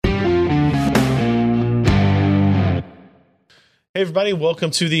everybody,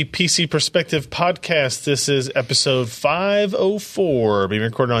 welcome to the PC Perspective Podcast. This is episode 504, being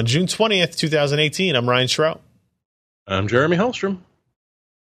recorded on June 20th, 2018. I'm Ryan Shrout. I'm Jeremy Hallstrom.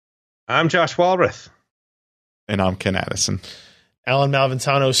 I'm Josh Walrath. And I'm Ken Addison. Alan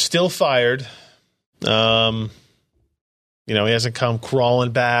Malventano still fired. He hasn't come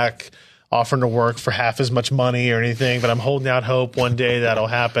crawling back, offering to work for half as much money or anything, but I'm holding out hope one day that'll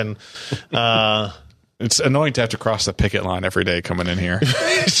happen. It's annoying to have to cross the picket line every day coming in here.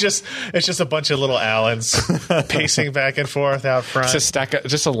 It's just a bunch of little Allens pacing back and forth out front. It's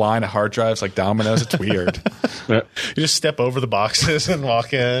just a line of hard drives like dominoes. It's weird. You just step over the boxes and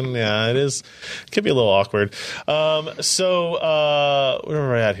walk in. Yeah, it is. It can be a little awkward. So where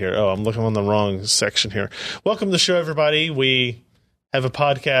am I at here? Oh, I'm looking on the wrong section here. Welcome to the show, everybody. We have a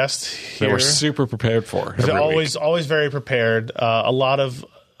podcast here. That we're super prepared for. Always very prepared. A lot of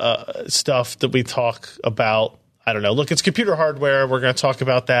stuff that we talk about. I don't know. Look, it's computer hardware. We're going to talk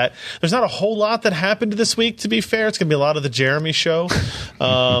about that. There's not a whole lot that happened this week, to be fair. It's going to be a lot of the Jeremy show.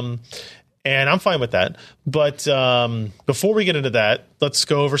 And I'm fine with that. But before we get into that, let's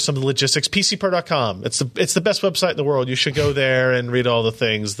go over some of the logistics. PCPer.com. It's the best website in the world. You should go there and read all the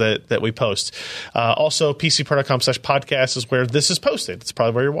things that we post. Also, PCPer.com/podcast is where this is posted. It's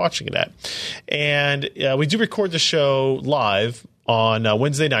probably where you're watching it at. And we do record the show live on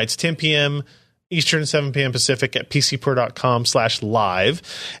Wednesday nights, 10 p.m. Eastern, 7 p.m. Pacific at PCPer.com/live.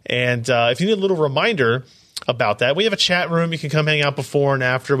 And if you need a little reminder about that, we have a chat room. You can come hang out before and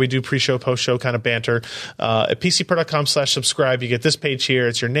after. We do pre-show, post-show kind of banter. At PCPer.com/subscribe, you get this page here.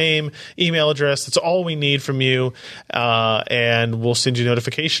 It's your name, email address. That's all we need from you. And we'll send you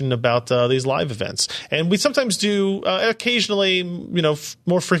notification about these live events. And we sometimes do, occasionally,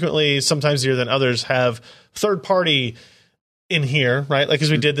 more frequently, sometimes easier than others, have third-party in here, right? Like as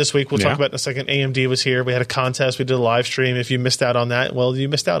we did this week. We'll talk about in a second. AMD was here. We had a contest. We did a live stream. If you missed out on that, well, you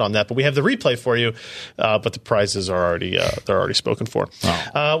missed out on that. But we have the replay for you. But the prizes are already they're already spoken for.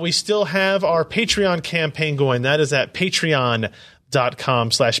 Wow. We still have our Patreon campaign going. That is at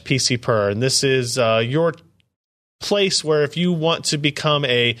patreon.com/PCPer. And this is your place where if you want to become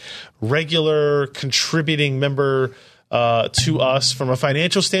a regular contributing member to us from a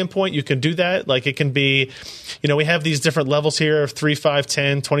financial standpoint, you can do that. Like it can be, we have these different levels here of 3, 5,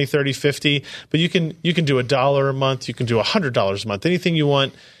 10, 20, 30, 50, but you can do $1 a month. You can do $100 a month, anything you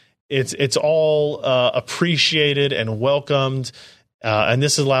want. It's all appreciated and welcomed. And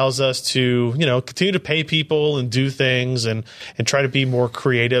this allows us to, continue to pay people and do things and try to be more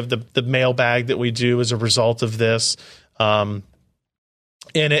creative. The mailbag that we do as a result of this,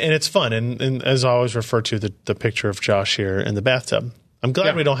 and it's fun, and as I always refer to the picture of Josh here in the bathtub. I'm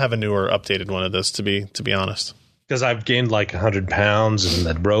glad we don't have a newer, updated one of this. To be honest, because I've gained like 100 pounds, and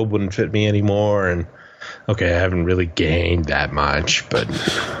that robe wouldn't fit me anymore. And I haven't really gained that much, but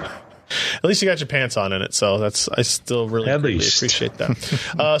at least you got your pants on in it, so I still really appreciate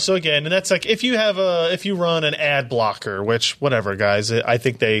that. So again, and that's like if you run an ad blocker, which whatever, guys, I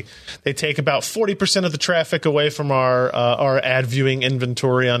think they take about 40% of the traffic away from our ad viewing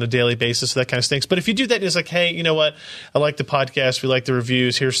inventory on a daily basis. So that kind of stinks. But if you do that, it's like, hey, you know what? I like the podcast. We like the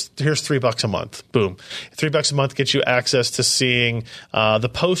reviews. Here's $3 a month. Boom, $3 a month gets you access to seeing the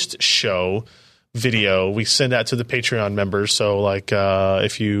post show video. We send that to the Patreon members. So like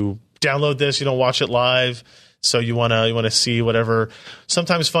if you download this, you don't watch it live, so you want to see whatever,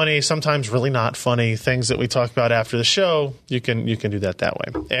 sometimes funny, sometimes really not funny things that we talk about after the show. You can do that way.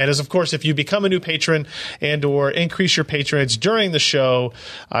 And as of course, if you become a new patron and or increase your patronage during the show,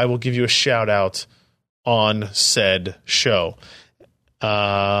 I will give you a shout out on said show.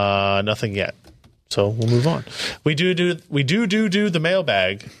 Nothing yet, so we'll move on. We do the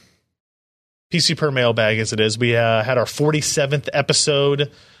mailbag. PC per mailbag as it is. We had our 47th episode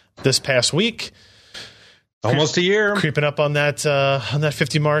this past week. Almost a year. Creeping up on that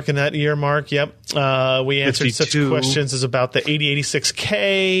 50 mark and that year mark. Yep. We answered 52. Such questions as about the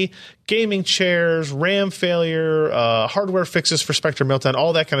 8086K, gaming chairs, RAM failure, hardware fixes for Spectre meltdown,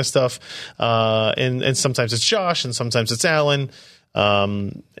 all that kind of stuff. And sometimes it's Josh and sometimes it's Alan. So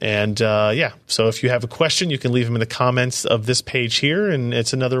if you have a question, you can leave them in the comments of this page here, and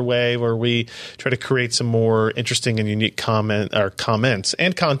it's another way where we try to create some more interesting and unique comments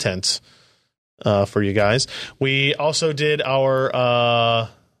and content for you guys. We also did our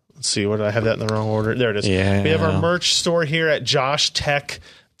let's see, what did I have that in the wrong order? There it is. Yeah. We have our merch store here at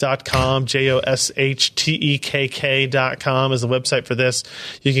JoshTech.com, JoshTekk.com is the website for this.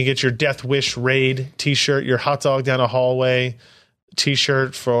 You can get your Death Wish Raid t-shirt, your hot dog down a hallway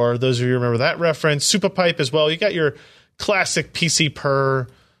t-shirt, for those of you who remember that reference. Super Pipe as well. You got your classic PC Per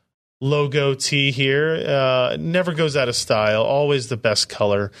logo tee here. Never goes out of style. Always the best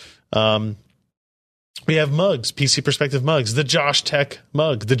color. We have mugs, PC Perspective mugs, the Josh Tech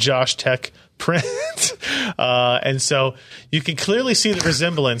mug, the Josh Tech print. And so you can clearly see the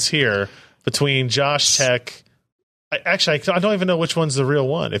resemblance here between Josh Tech. I don't even know which one's the real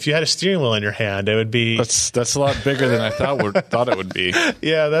one. If you had a steering wheel in your hand, it would be. That's a lot bigger than I thought it would be.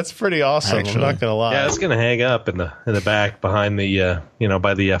 Yeah, that's pretty awesome. Actually. I'm not gonna lie. Yeah, it's gonna hang up in the back behind the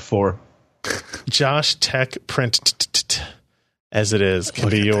by the F4. Josh Tech print as it is can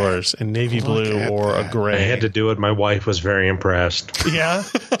be yours in navy blue or a gray. I had to do it. My wife was very impressed. Yeah,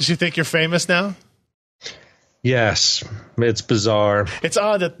 did you think you're famous now? Yes, it's bizarre. It's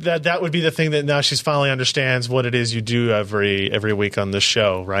odd that would be the thing that now she's finally understands what it is you do every week on this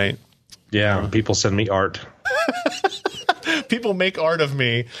show, right? Yeah, people send me art. People make art of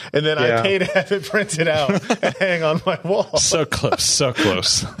me, and then I pay to have it printed out and hang on my wall. So close, so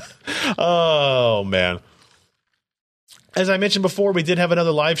close. Oh, man. As I mentioned before, we did have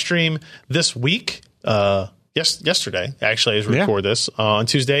another live stream this week. Yesterday, actually, as we record this on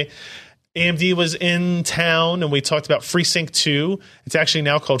Tuesday. AMD was in town, and we talked about FreeSync 2. It's actually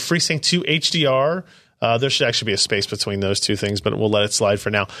now called FreeSync 2 HDR. There should actually be a space between those two things, but we'll let it slide for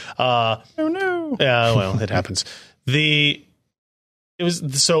now. Oh, no. Yeah, well, it happens.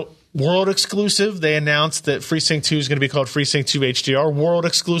 World exclusive, they announced that FreeSync 2 is going to be called FreeSync 2 HDR. World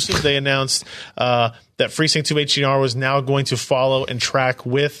exclusive, they announced that FreeSync 2 HDR was now going to follow and track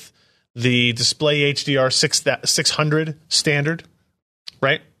with the Display HDR 600 standard,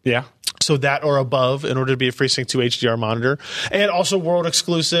 right? Yeah. So that or above in order to be a FreeSync 2 HDR monitor. And also world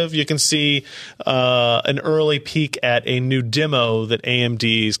exclusive, you can see an early peek at a new demo that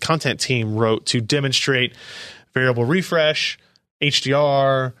AMD's content team wrote to demonstrate variable refresh,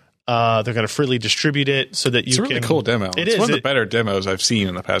 HDR. They're going to freely distribute it so that you can... It's a really cool demo. It's one of the better demos I've seen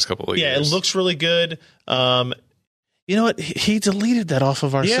in the past couple of years. Yeah, it looks really good. You know what? He deleted that off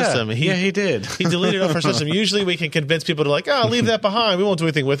of our system. He did. He deleted it off our system. Usually we can convince people to leave that behind. We won't do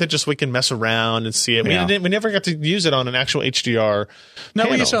anything with it, just so we can mess around and see it. We never got to use it on an actual HDR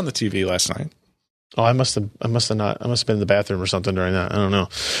panel. We used it on the TV last night. Oh, I must have been in the bathroom or something during that. I don't know.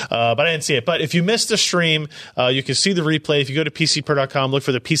 But I didn't see it. But if you missed the stream, you can see the replay. If you go to PCPer.com, look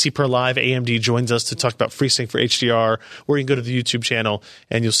for the PCPer Live. AMD joins us to talk about FreeSync for HDR, or you can go to the YouTube channel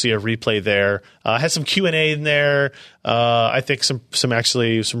and you'll see a replay there. Has some Q&A in there. I think some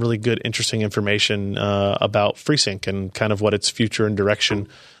really good, interesting information about FreeSync and kind of what its future and direction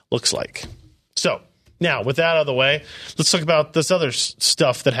looks like. So now, with that out of the way, let's talk about this other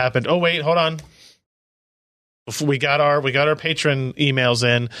stuff that happened. Oh, wait, hold on. We got our patron emails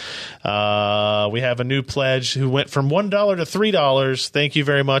in. We have a new pledge who went from $1 to $3. Thank you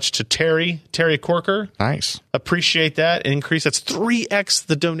very much to Terry Corker. Nice. Appreciate that increase. That's 3x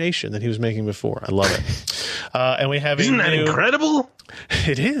the donation that he was making before. I love it. And we have Isn't that incredible?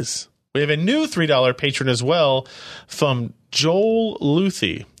 It is. We have a new $3 patron as well from Joel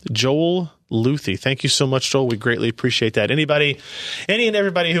Luthi. Joel Luthi. Thank you so much, Joel. We greatly appreciate that. Any and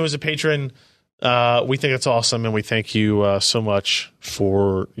everybody who is a patron, we think it's awesome, and we thank you so much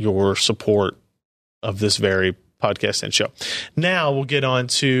for your support of this very podcast and show. Now we'll get on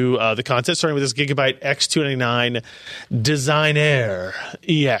to the content, starting with this Gigabyte X299 Designare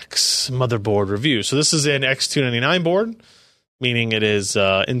EX motherboard review. So this is an X299 board, meaning it is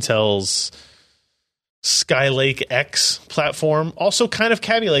Intel's Skylake X platform, also kind of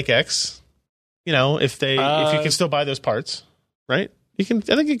Kaby Lake X. You know, if you can still buy those parts, right? I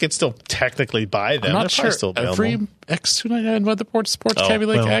think you can still technically buy them. I'm not sure still every X299 motherboard supports Kaby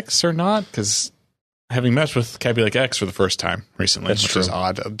Lake X or not, because having messed with Kaby Lake X for the first time recently, which is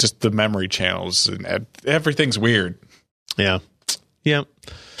odd. Just the memory channels and everything's weird. Yeah.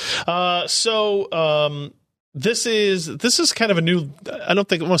 This is kind of a new. I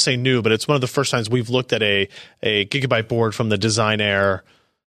don't want to say new, but it's one of the first times we've looked at a Gigabyte board from the Designare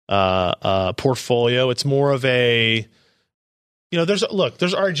portfolio. It's more of a. There's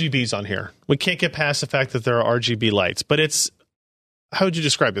RGBs on here. We can't get past the fact that there are RGB lights, but how would you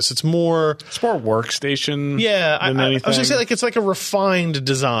describe this? It's more workstation. Yeah, I was going to say it's like a refined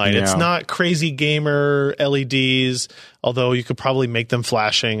design. Yeah. It's not crazy gamer LEDs, although you could probably make them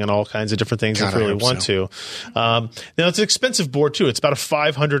flashing and all kinds of different things if you really want to. Now it's an expensive board too. It's about a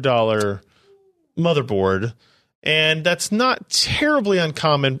 $500 motherboard. And that's not terribly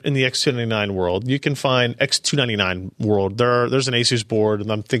uncommon in the X299 world. You can find X299 world. There's an Asus board,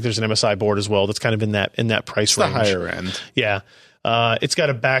 and I think there's an MSI board as well. That's kind of in that price range. The higher end. Yeah, it's got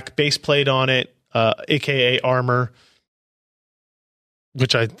a back base plate on it, aka armor,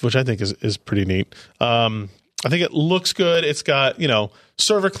 which I think is pretty neat. I think it looks good. It's got,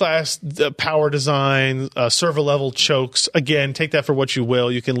 server class power design, server level chokes. Again, take that for what you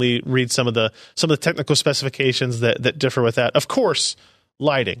will. You can read some of the technical specifications that differ with that. Of course,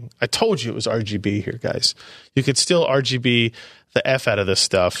 lighting. I told you it was RGB here, guys. You could still RGB the F out of this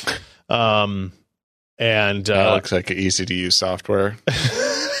stuff. And that looks like easy to use software.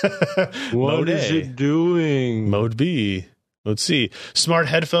 What is it doing? Mode B. Mode C. Smart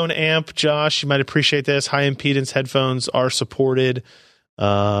headphone amp. Josh, you might appreciate this. High impedance headphones are supported.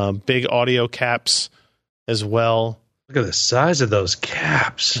 Big audio caps as well. Look at the size of those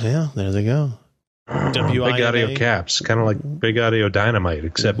caps. Yeah, there they go. Big audio caps. Kind of like Big Audio Dynamite,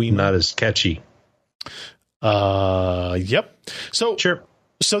 except not as catchy. Yep. So, sure.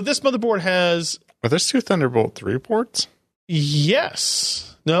 So this motherboard has... Are there 2 Thunderbolt 3 ports?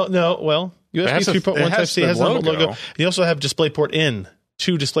 Yes. No. Well, USB 3.1 Type-C has the logo. You also have DisplayPort in.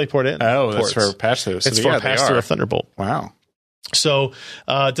 2 DisplayPort in. Oh, ports. that's for pass-through. It's for pass-through of Thunderbolt. Wow. So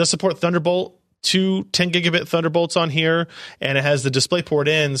it does support Thunderbolt. 2 10 gigabit Thunderbolts on here, and it has the DisplayPort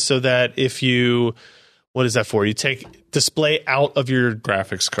in so that if you... What is that for? You take display out of your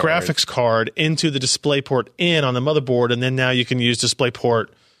graphics card into the DisplayPort in on the motherboard, and then now you can use DisplayPort.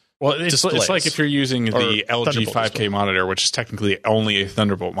 Well, it's like if you're using the LG 5K display monitor, which is technically only a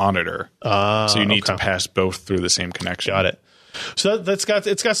Thunderbolt monitor. So you need to pass both through the same connection. Got it. So it's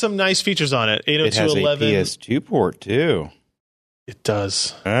got some nice features on it. 802.11. It has a PS2 port too. It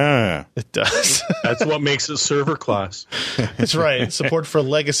does. It does. That's what makes it server class. That's right. Support for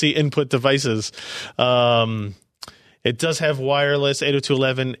legacy input devices. It does have wireless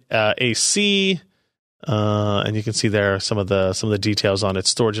 802.11 AC. And you can see there some of the details on its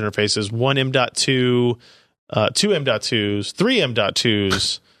storage interfaces. 1 M.2, 2 M.2s, 3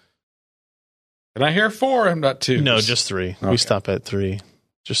 M.2s. Can I hear 4 M.2s? No, just 3. Okay. We stop at 3.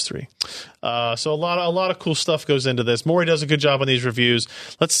 Just 3. So a lot of cool stuff goes into this. Maury does a good job on these reviews.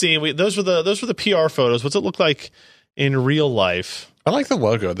 Let's see. Those were the PR photos. What's it look like in real life? I like the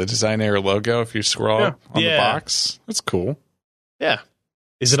logo, the Designare logo. If you scroll on the box, that's cool. Yeah.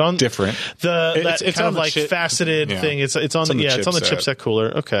 Is it on different? It's kind of like faceted thing. It's on the chipset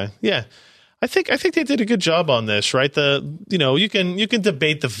cooler. Okay. Yeah. I think they did a good job on this, right? You can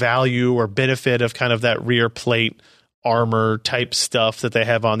debate the value or benefit of kind of that rear plate armor type stuff that they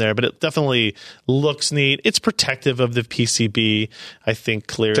have on there, but it definitely looks neat. It's protective of the PCB, I think,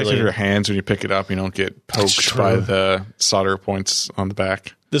 clearly. Protective your hands when you pick it up. You don't get poked by the solder points on the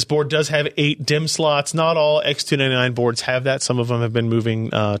back. This board does have 8 DIMM slots. Not all X299 boards have that. Some of them have been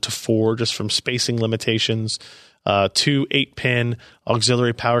moving to 4 just from spacing limitations. 2 8-pin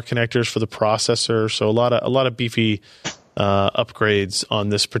auxiliary power connectors for the processor. So a lot of beefy upgrades on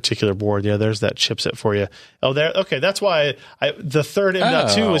this particular board. Yeah, there's that chipset for you. Oh, there. Okay, that's why the third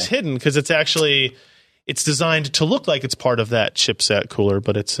M.2 was hidden, because it's designed to look like it's part of that chipset cooler,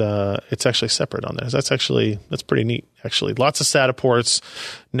 but it's actually separate on there. That's pretty neat. Actually, lots of SATA ports,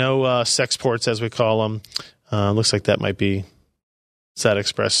 no sex ports as we call them. Looks like that might be SATA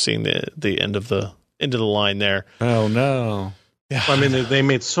Express seeing the end of the line there. Oh no! Yeah, I mean they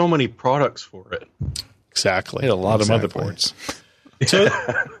made so many products for it. Exactly. A lot of motherboards. So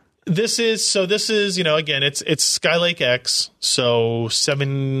this is again it's Skylake X, so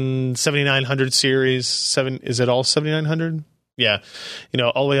 7900 series. Is it all 7900? Yeah.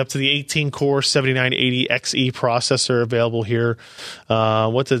 All the way up to the 18 core 7980 XE processor available here.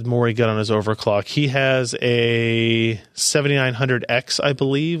 What did Maury get on his overclock? He has a 7900X, I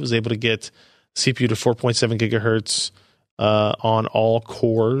believe, was able to get CPU to 4.7 gigahertz on all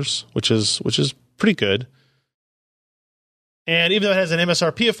cores, which is pretty good. And even though it has an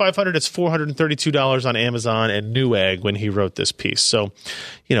MSRP of $500, it's $432 on Amazon and Newegg when he wrote this piece. So,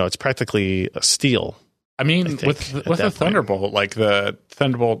 it's practically a steal. I mean, with the Thunderbolt, like the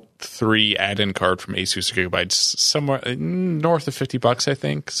Thunderbolt 3 add-in card from Asus Gigabyte, somewhere north of $50, I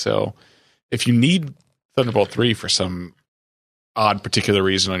think. So, if you need Thunderbolt 3 for some odd particular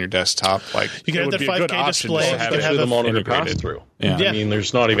reason on your desktop, like you can have the 5K display, you can have the monitor pass through. Yeah. I mean,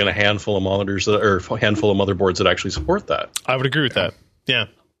 there's not even a handful of monitors or a handful of motherboards that actually support that. I would agree with that. Yeah.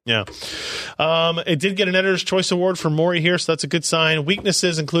 It did get an Editor's Choice Award for Maury here, so that's a good sign.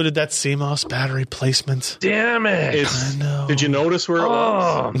 Weaknesses included that CMOS battery placement. Damn it! I know. Did you notice where it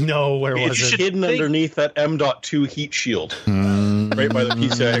was? No, where was it? It's hidden underneath that M.2 heat shield, right by the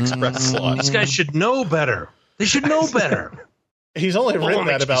PCI Express slot. These guys should know better. They should know better. He's only written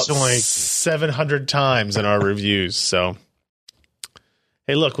that about 700 times in our reviews. So,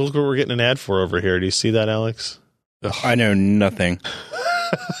 hey, look what we're getting an ad for over here. Do you see that, Alex? I know nothing.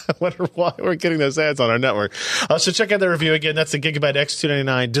 I wonder why we're getting those ads on our network. So check out the review again. That's the Gigabyte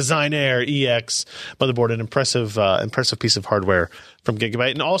X299 Designare EX motherboard, an impressive piece of hardware from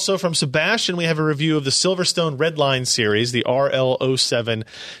Gigabyte. And also from Sebastian, we have a review of the Silverstone Redline series, the RL07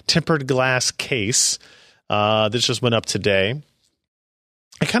 tempered glass case. This just went up today.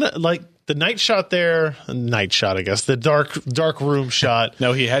 I kind of like the night shot, I guess. The dark room shot.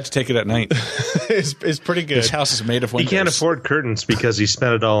 No, he had to take it at night. is pretty good. His house is made of windows. He can't afford curtains because he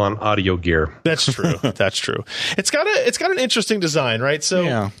spent it all on audio gear. That's true. That's true. It's got an interesting design, right? So,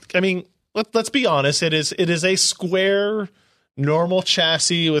 yeah. I mean, let's be honest. It is a square normal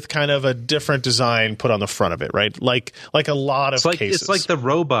chassis with kind of a different design put on the front of it, right? Like a lot of cases. It's like the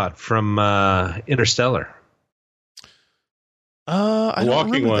robot from Interstellar. I don't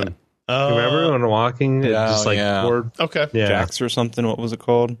walking one. that. Remember when walking? Board? Okay. Yeah. Jax or something. What was it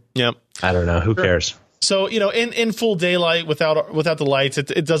called? Yep. I don't know. Who cares? So, in full daylight without the lights,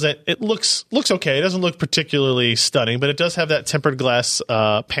 it looks okay. It doesn't look particularly stunning, but it does have that tempered glass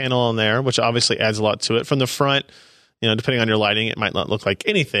panel on there, which obviously adds a lot to it. From the front, depending on your lighting, it might not look like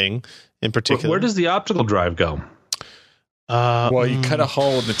anything in particular. Where does the optical drive go? Well, you cut a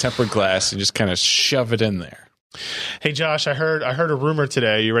hole in the tempered glass and just kind of shove it in there. Hey, Josh, I heard a rumor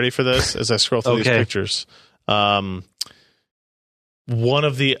today. You ready for this? As I scroll through these pictures, one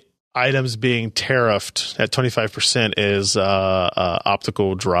of the items being tariffed at 25% is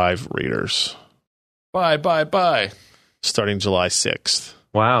optical drive readers. Buy. Starting July 6th.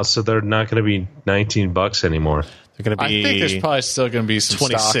 Wow, so they're not going to be $19 anymore. They're going to be. I think there's probably still going to be some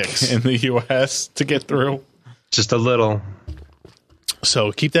 26 stock in the U.S. to get through. Just a little.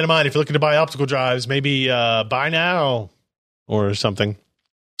 So keep that in mind if you're looking to buy optical drives. Maybe buy now or something.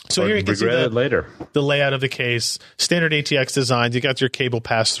 So here you can see later. The layout of the case. Standard ATX designs. You got your cable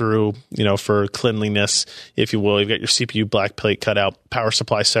pass through, for cleanliness, if you will. You've got your CPU black plate cut out. Power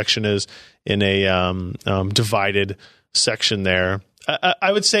supply section is in a divided section there.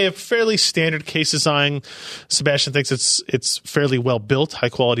 I would say a fairly standard case design. Sebastian thinks it's fairly well built, high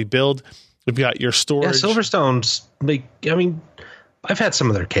quality build. We've got your storage. Yeah, Silverstone's I've had some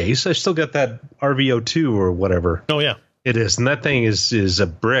of their case. I still got that RVO2 or whatever. Oh yeah, it is, and that thing is a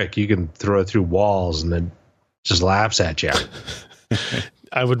brick. You can throw it through walls, and it just laughs at you.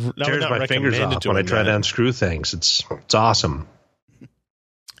 I would tears my fingers off when I try to unscrew things. It's awesome.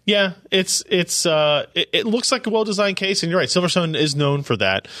 Yeah, it looks like a well-designed case, and you're right. Silverstone is known for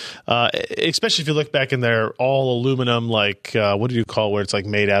that, especially if you look back in their all aluminum, like what do you call where it's like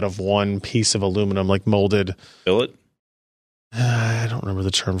made out of one piece of aluminum, like molded billet. I don't remember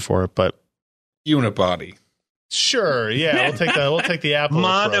the term for it, but unibody. Sure, yeah, we'll take the Apple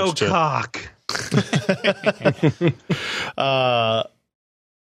monocoque.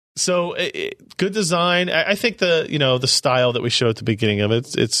 So good design. I think the style that we showed at the beginning of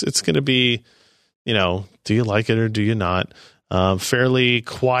it, it's going to be, do you like it or do you not? Fairly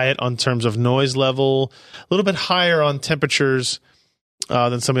quiet on terms of noise level, a little bit higher on temperatures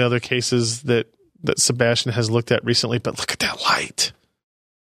than some of the other cases that Sebastian has looked at recently. But look at that light.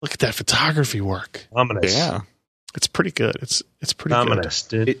 Look at that photography work. Ominous. Yeah. It's pretty good. It's pretty ominous.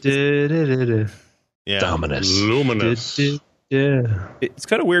 good. Yeah. Ominous. Luminous. Yeah. It's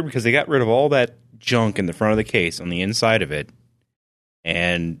kind of weird because they got rid of all that junk in the front of the case on the inside of it.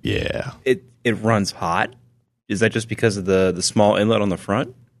 And yeah, it runs hot. Is that just because of the small inlet on the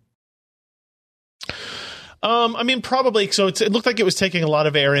front? Probably. So it looked like it was taking a lot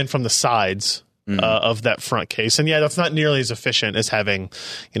of air in from the sides of that front case. And yeah, that's not nearly as efficient as having,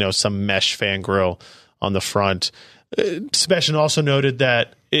 some mesh fan grill on the front. Sebastian also noted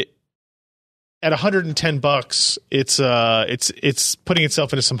that at $110, it's putting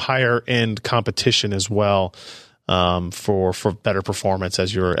itself into some higher end competition as well, for better performance,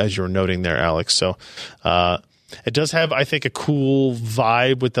 as you're noting there, Alex. So it does have, I think, a cool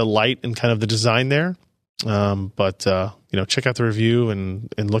vibe with the light and kind of the design there. But check out the review and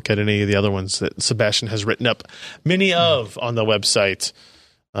look at any of the other ones that Sebastian has written up many of on the website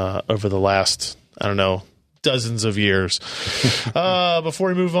over the last, dozens of years. Before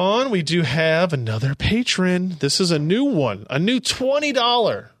we move on, we do have another patron. This is a new one, a new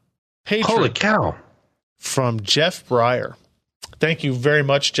 $20 patron. Holy cow. From Jeff Breyer. Thank you very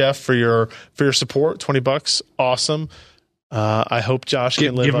much, Jeff, for your support. $20, awesome. I hope Josh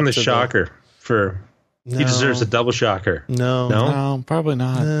can live give him up the to shocker he deserves a double shocker. No, probably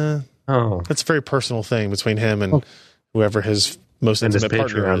not. Oh, that's a very personal thing between him and whoever his most intimate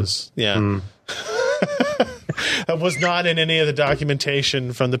partner is. Yeah. That was not in any of the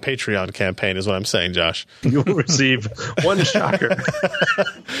documentation from the Patreon campaign, is what I'm saying, Josh. You'll receive one shocker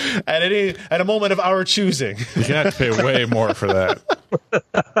at a moment of our choosing. You're gonna have to pay way more for that.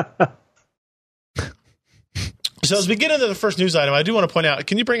 So as we get into the first news item, I do want to point out,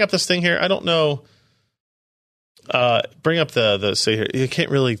 can you bring up this thing here? I don't know. Bring up the see here. You can't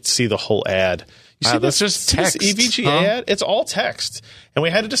really see the whole ad. You see that's just text. This EVGA ad? It's all text. And we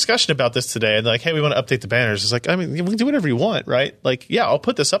had a discussion about this today. And like, hey, we want to update the banners. It's like, I mean, we can do whatever you want, right? Like, yeah, I'll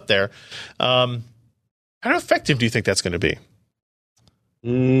put this up there. How effective do you think that's going to be?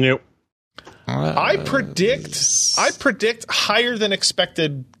 Nope. I predict higher than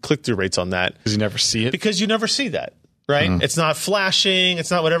expected click-through rates on that. Because you never see it? Because you never see that, right? It's not flashing. It's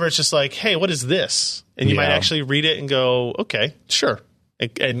not whatever. It's just like, hey, what is this? And you might actually read it and go, okay, sure.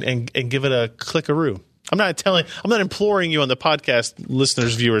 And give it a clickaroo. I'm not imploring you on the podcast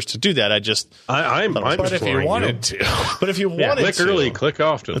listeners, viewers to do that. I'm but if you wanted to. But if you wanted click to. early, click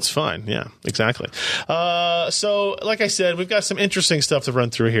often. That's fine. Yeah, exactly. So, like I said, we've got some interesting stuff to run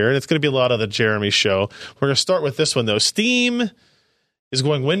through here, and it's going to be a lot of the Jeremy show. We're going to start with this one, though. Steam is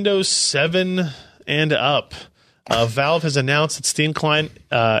going Windows 7 and up. Valve has announced that Steam Client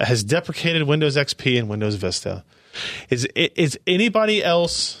has deprecated Windows XP and Windows Vista. Is anybody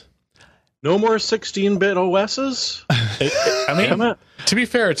else... No more 16-bit OSs? I mean, to be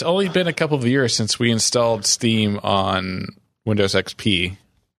fair, it's only been a couple of years since we installed Steam on Windows XP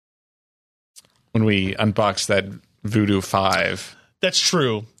when we unboxed that Voodoo 5. That's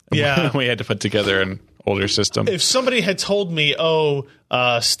true. Yeah. We had to put together an older system. If somebody had told me,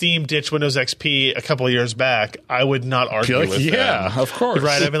 Steam ditched Windows XP a couple of years back, I would not argue with them. Yeah, of course.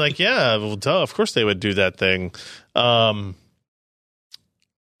 Right? I'd be like, yeah, well, duh, of course they would do that thing.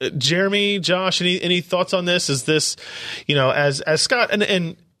 Jeremy, Josh, any thoughts on this? Is this, as Scott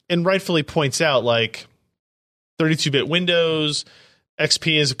and rightfully points out, like 32-bit Windows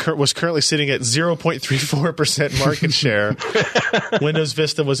XP was currently sitting at 0.34% market share. Windows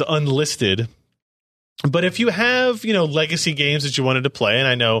Vista was unlisted. But if you have, legacy games that you wanted to play, and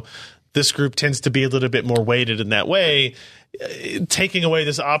I know this group tends to be a little bit more weighted in that way, taking away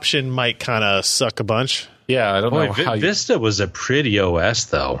this option might kind of suck a bunch. Yeah, I don't know how Vista was a pretty OS,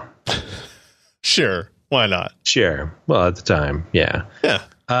 though. Sure, why not? Sure. Well, at the time, yeah. Yeah.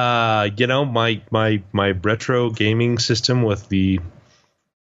 My retro gaming system with the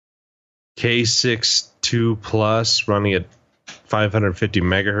K62 Plus running at 550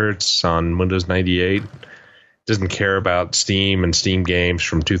 megahertz on Windows 98 doesn't care about Steam and Steam games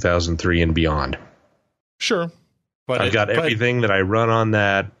from 2003 and beyond. Sure. But I've got everything that I run on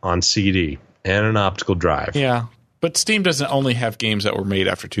that on CD and an optical drive. Yeah, but Steam doesn't only have games that were made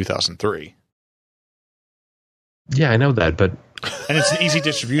after 2003. Yeah, I know that, but... And it's an easy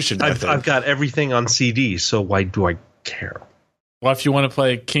distribution. I've got everything on CD, so why do I care? Well, if you want to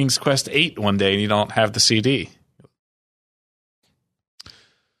play King's Quest 8 one day and you don't have the CD...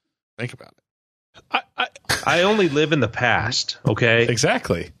 Think about it. I only live in the past, okay?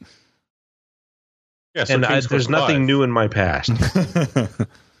 Exactly. Yeah, so and there's nothing new in my past.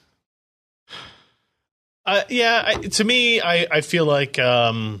 To me, I feel like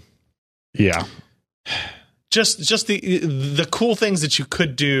just the cool things that you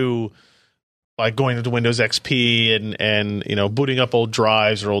could do, like going into Windows XP and booting up old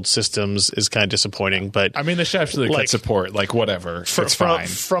drives or old systems is kind of disappointing. But I mean, they should absolutely cut support, like whatever. It's fine.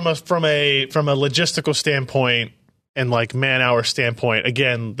 From a logistical standpoint and like man hour standpoint,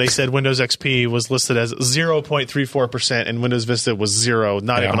 again, they said Windows XP was listed as 0.34% and Windows Vista was 0,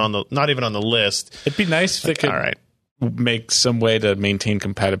 not even on the list. It'd be nice if they could make some way to maintain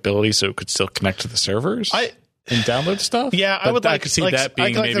compatibility so it could still connect to the servers. And download stuff? Yeah, I would like to see that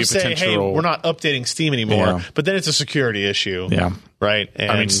being maybe potential. Say, hey, we're not updating Steam anymore, but then it's a security issue. Yeah. Right?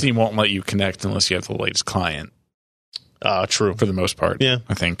 And Steam won't let you connect unless you have the latest client. True. For the most part. Yeah.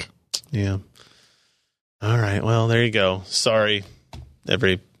 I think. Yeah. All right. Well, there you go. Sorry,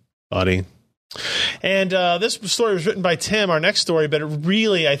 everybody. And this story was written by Tim, our next story, but it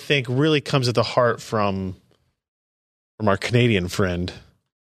really, I think, really comes at the heart from our Canadian friend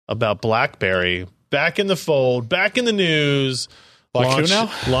about BlackBerry. Back in the fold, back in the news,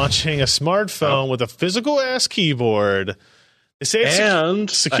 launching a smartphone with a physical-ass keyboard. They say it's and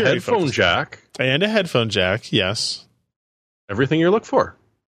a headphone jack. And a headphone jack, yes. Everything you look for.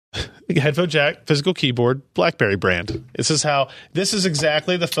 Headphone jack, physical keyboard, BlackBerry brand. This is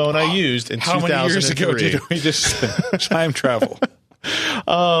exactly the phone I used in 2003. How many years ago did we just time travel?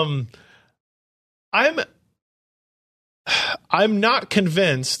 I'm not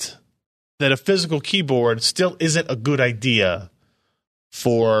convinced that a physical keyboard still isn't a good idea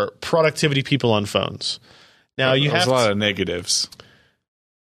for productivity people on phones. Now you have a lot of negatives.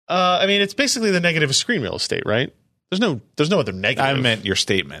 I mean, it's basically the negative of screen real estate, right? There's no other negative. I meant your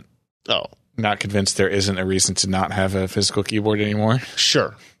statement. Oh, not convinced there isn't a reason to not have a physical keyboard anymore.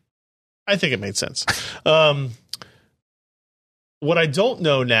 Sure. I think it made sense. What I don't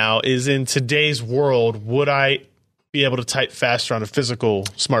know now is in today's world, would I be able to type faster on a physical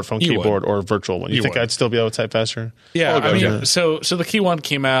smartphone keyboard or a virtual one? You think would. I'd still be able to type faster? Yeah, I mean, so the Key One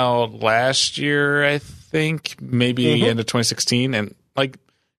came out last year, I think, maybe end of 2016, and like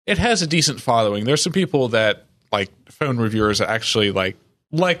it has a decent following. There's some people that like phone reviewers that actually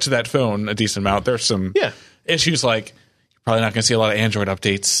liked that phone a decent amount. There's some issues like you're probably not going to see a lot of Android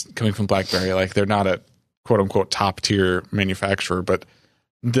updates coming from BlackBerry. Like they're not a quote unquote top tier manufacturer, but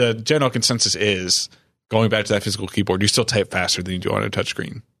the general consensus is going back to that physical keyboard, you still type faster than you do on a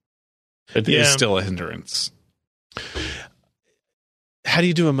touchscreen. It is still a hindrance. How do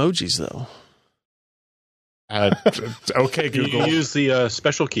you do emojis though? Okay, Google. You use the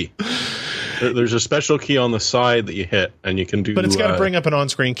special key. There's a special key on the side that you hit, and you can do. But it's got to bring up an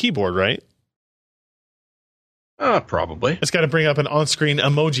on-screen keyboard, right? Probably. It's got to bring up an on-screen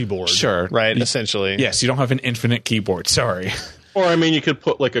emoji board. Sure. Right, essentially. Yes, you don't have an infinite keyboard. Sorry. Or, I mean, you could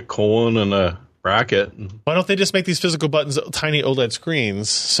put like a colon and a bracket. Why don't they just make these physical buttons tiny OLED screens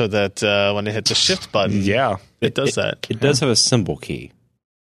so that when they hit the shift button, it does that. It does have a symbol key.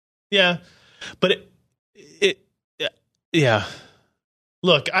 Yeah. But yeah.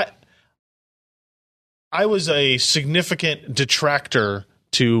 Look, I was a significant detractor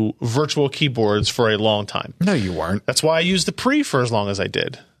to virtual keyboards for a long time. No, you weren't. That's why I used the Pre for as long as I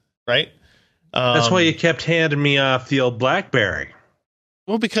did, right? That's why you kept handing me off the old BlackBerry.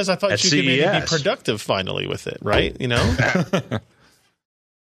 Well, because I thought you could maybe be productive finally with it, right? You know?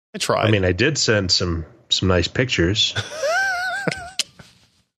 I tried. I mean, I did send some nice pictures.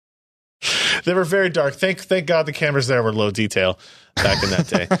 They were very dark. Thank God the cameras there were low detail back in that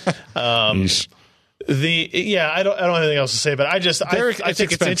day. I don't have anything else to say, but I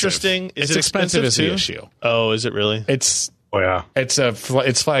think it's interesting. Is it expensive is too? The issue. Oh, is it really? It's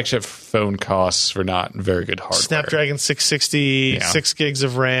flagship phone costs for not very good hardware. Snapdragon 660, 6 gigs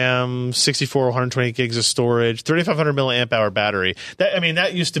of RAM, 64, 128 gigs of storage, 3,500 milliamp hour battery.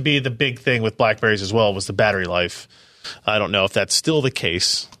 That used to be the big thing with BlackBerries as well, was the battery life. I don't know if that's still the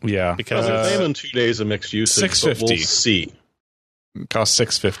case. Yeah, because it's in 2 days of mixed usage. $650. We'll see. Costs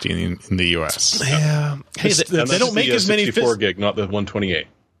 $650 in the US. Yeah. Hey, they don't make as many 64 gig, not the 128.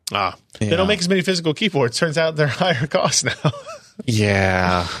 They don't make as many physical keyboards. Turns out they're higher cost now.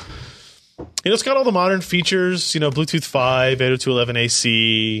 Yeah. It's got all the modern features, Bluetooth 5,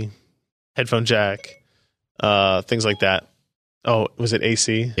 802.11ac, headphone jack, things like that. Oh, was it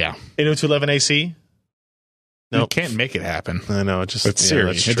AC? Yeah. 802.11ac? No, you can't make it happen. I know. It's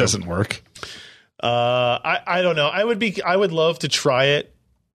Siri. It doesn't work. I don't know. I would love to try it,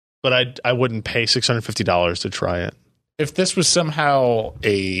 but I wouldn't pay $650 to try it. If this was somehow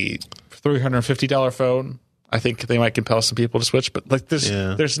a $350 phone, I think they might compel some people to switch. But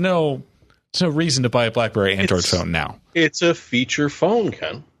there's no reason to buy a BlackBerry Android phone now. It's a feature phone,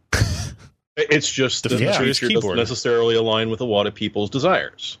 Ken. It's just the feature doesn't necessarily align with a lot of people's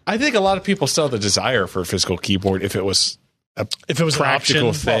desires. I think a lot of people still have the desire for a physical keyboard if it was a practical an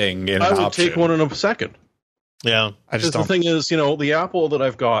option, thing. I would take one in a second. Yeah, I just don't. The thing is, the Apple that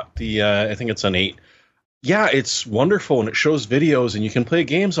I've got, the I think it's an 8. Yeah, it's wonderful and it shows videos and you can play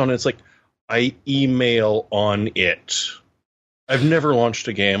games on it. It's like I email on it. I've never launched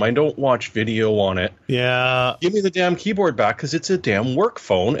a game. I don't watch video on it. Yeah, give me the damn keyboard back because it's a damn work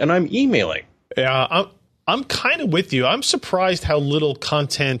phone and I'm emailing. Yeah, I'm kind of with you. I'm surprised how little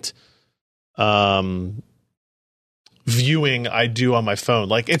content viewing I do on my phone.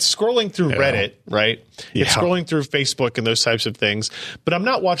 Like it's scrolling through Reddit, right? Yeah. It's scrolling through Facebook and those types of things. But I'm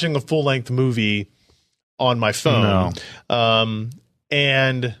not watching a full length movie on my phone. No.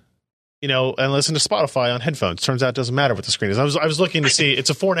 And listen to Spotify on headphones. Turns out it doesn't matter what the screen is. I was looking to see. It's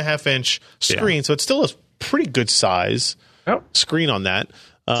a 4.5-inch screen, so it's still a pretty good size screen on that.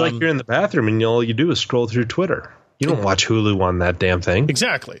 It's like you're in the bathroom and all you do is scroll through Twitter. You don't watch Hulu on that damn thing.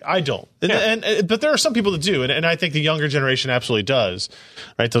 Exactly. I don't. But there are some people that do, and I think the younger generation absolutely does.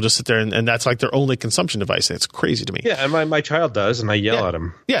 Right? They'll just sit there, and that's like their only consumption device. It's crazy to me. Yeah, and my child does, and I yell at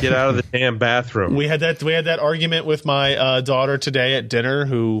him. Yeah. Get out of the damn bathroom. We had that argument with my daughter today at dinner,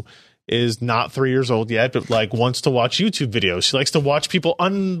 who is not 3 years old yet, but wants to watch YouTube videos. She likes to watch people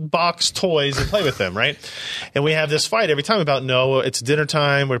unbox toys and play with them, right? And we have this fight every time about, no, it's dinner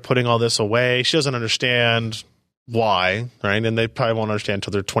time. We're putting all this away. She doesn't understand why, right? And they probably won't understand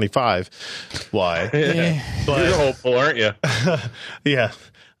until they're 25 why. But you're hopeful, aren't you? Yeah.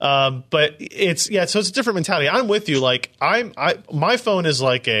 But so it's a different mentality. I'm with you. My phone is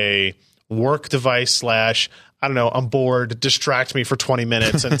like a work device / I don't know, I'm bored, distract me for 20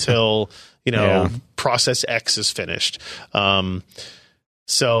 minutes until, process X is finished.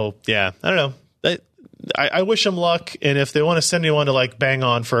 So yeah, I don't know. I wish them luck, and if they want to send anyone to like bang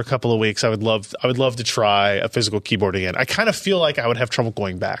on for a couple of weeks, I would love to try a physical keyboard again. I kind of feel like I would have trouble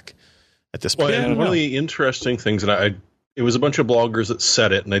going back at this point. Well, and one of the interesting things, and it was a bunch of bloggers that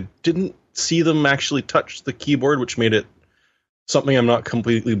said it, and I didn't see them actually touch the keyboard, which made it something I'm not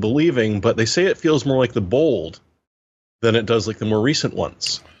completely believing, but they say it feels more like the Bold than it does like the more recent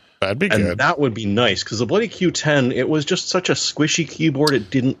ones. That'd be good. And that would be nice, because the bloody Q10, it was just such a squishy keyboard, it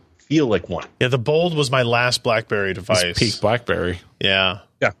didn't feel like one. Yeah, the Bold was my last BlackBerry device. It's peak BlackBerry. Yeah.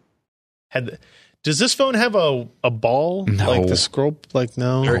 Yeah. Does this phone have a ball? No. Like the scroll? Like,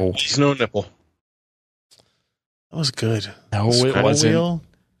 no. There's no nipple. That was good. No, it wasn't. Wheel?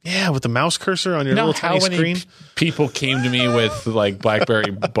 Yeah, with the mouse cursor on your little tiny screen. People came to me with like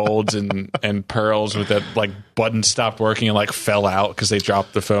BlackBerry Bolds and Pearls with that like button stopped working and like fell out because they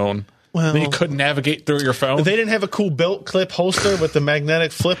dropped the phone. Well, then you couldn't navigate through your phone. They didn't have a cool belt clip holster with the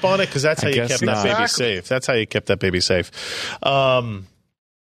magnetic flip on it, because that's how you kept that baby safe. That's how you kept that baby safe. There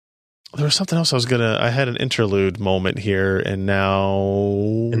was something else I had an interlude moment here, and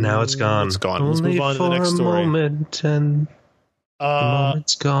now it's gone. It's gone. Let's move on to the next story. Moment and the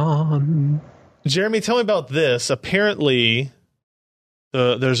moment's gone. Jeremy, tell me about this. Apparently,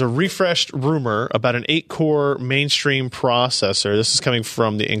 there's a refreshed rumor about an 8-core mainstream processor. This is coming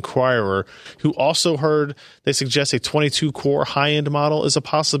from the Inquirer, who also heard they suggest a 22-core high-end model is a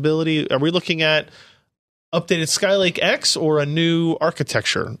possibility. Are we looking at updated Skylake X or a new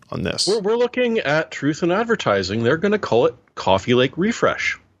architecture on this? We're looking at Truth in Advertising. They're going to call it Coffee Lake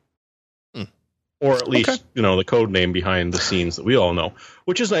Refresh. Or at least, the code name behind the scenes that we all know,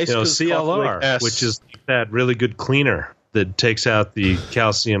 which is nice. CLR, which is that really good cleaner that takes out the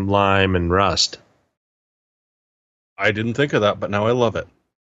calcium, lime, and rust. I didn't think of that, but now I love it.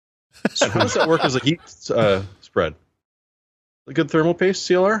 So how does that work as a heat spread? A good thermal paste,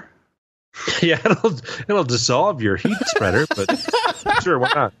 CLR? Yeah, it'll dissolve your heat spreader, but sure, why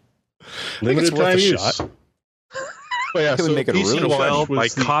not? Limited time use. Oh, yeah, Can we make it really well? My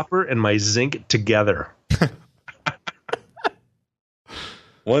copper and my zinc together.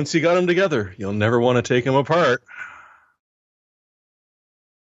 Once you got them together, you'll never want to take them apart.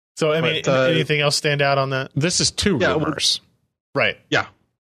 So, I mean, anything else stand out on that? This is two rumors. Right. Yeah.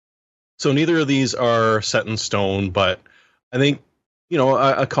 So neither of these are set in stone, but I think,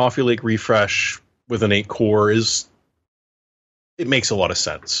 a Coffee Lake refresh with an 8-core it makes a lot of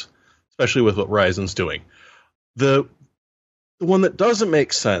sense, especially with what Ryzen's doing. The one that doesn't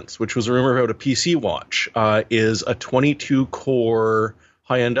make sense, which was a rumor about a PC watch, is a 22-core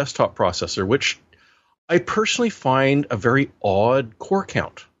high-end desktop processor, which I personally find a very odd core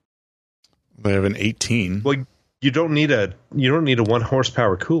count. They have an 18. Well, you don't need a 1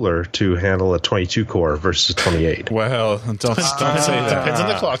 horsepower cooler to handle a 22 core versus 28. Well, don't say that. Depends on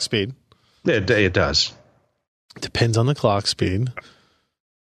the clock speed. It does. Depends on the clock speed.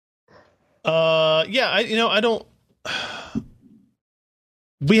 I don't.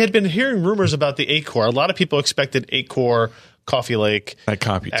 We had been hearing rumors about the 8-core. A lot of people expected 8-core Coffee Lake at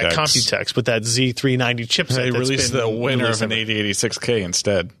Computex with that Z390 chipset. They released the winner of an 8086K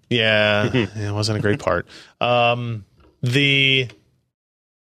instead. Yeah, it wasn't a great part. The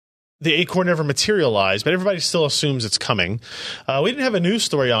 8-core never materialized, but everybody still assumes it's coming. We didn't have a news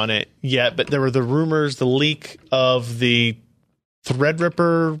story on it yet, but there were the rumors, the leak of the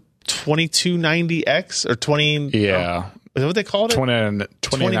Threadripper 2290X or 20. Yeah. Is that what they called it?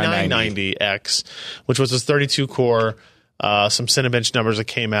 2990X, which was this 32-core. Some Cinebench numbers that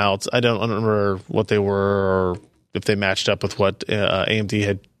came out. I don't remember what they were or if they matched up with what AMD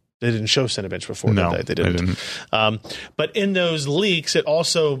had. They didn't show Cinebench before, no, did they? They didn't. But in those leaks, it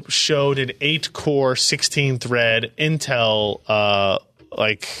also showed an 8-core, 16-thread Intel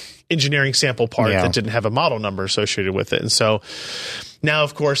engineering sample part that didn't have a model number associated with it. And so now,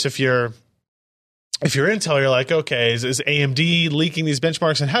 of course, if you're Intel, you're like, okay, is AMD leaking these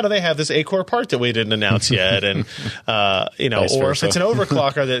benchmarks, and how do they have this 8-core part that we didn't announce yet? And or if it's an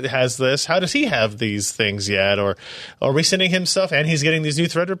overclocker that has this, how does he have these things yet? Or are we sending him stuff and he's getting these new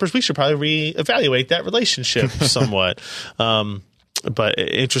Threadrippers? We should probably reevaluate that relationship somewhat. But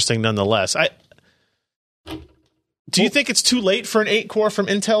interesting nonetheless. Do you think it's too late for an 8-core from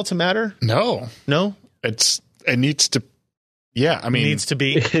Intel to matter? No. It needs to. Yeah, I mean, it needs to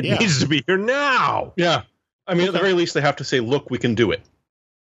be here now. Yeah, I mean, at the very least, they have to say, "Look, we can do it."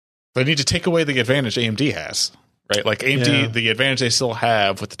 They need to take away the advantage AMD has, right? Like AMD, the advantage they still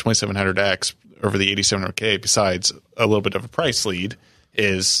have with the 2700X over the 8700K, besides a little bit of a price lead,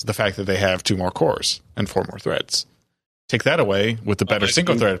 is the fact that they have 2 more cores and 4 more threads. Take that away with the better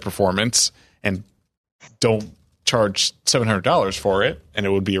single-threaded performance and don't charge $700 for it, and it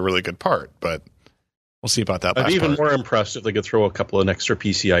would be a really good part. But we'll see about that. I'd be even more impressed if they could throw a couple of extra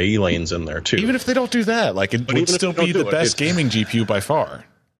PCIe lanes in there, too. Even if they don't do that, like it would still be the best gaming GPU by far.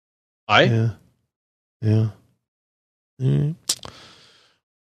 Yeah. Mm.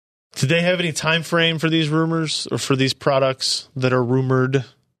 Did they have any time frame for these rumors or for these products that are rumored,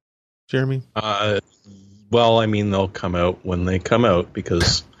 Jeremy? Well, I mean, they'll come out when they come out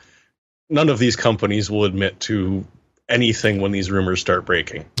because none of these companies will admit to anything when these rumors start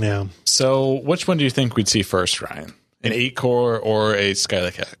breaking. Yeah. So which one do you think we'd see first, Ryan? An 8-core or a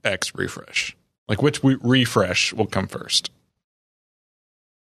Skylake X refresh? Like which refresh will come first?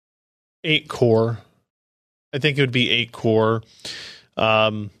 8-core. I think it would be 8-core.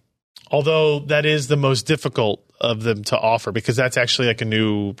 Although that is the most difficult of them to offer because that's actually like a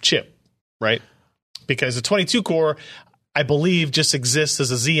new chip, right? Because the 22-core, I believe, just exists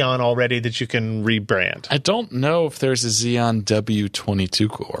as a Xeon already that you can rebrand. I don't know if there's a Xeon W22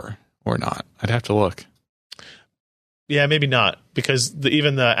 core or not. I'd have to look. Yeah, maybe not because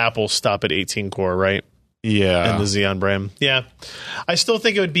even the Apples stop at 18-core, right? Yeah. And the Xeon brand. Yeah. I still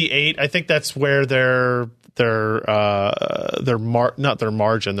think it would be 8. I think that's where their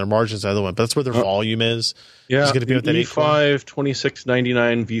margin's the other one, but that's where their volume is. Yeah. It's going to be with that E5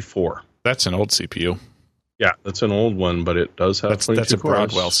 2699 V4. That's an old CPU. Yeah, that's an old one, but it does have 22 That's a cores.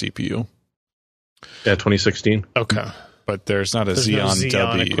 Broadwell CPU. Yeah, 2016. Okay. But there's not a There's Xeon no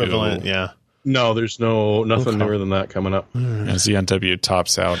W equivalent, yeah. No, there's nothing newer than that coming up. Yeah, Xeon W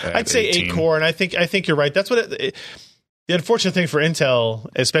tops out at I'd say 18. 8-core, and I think you're right. That's what the unfortunate thing for Intel,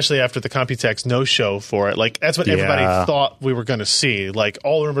 especially after the Computex no-show for it, like that's what everybody thought we were going to see. Like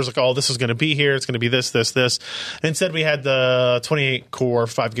all the rumors, like, oh, this is going to be here. It's going to be this. And instead, we had the 28-core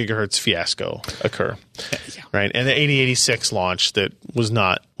 5 gigahertz fiasco occur, right? And the 8086 launch that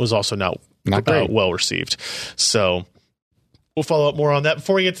was also not well received. So we'll follow up more on that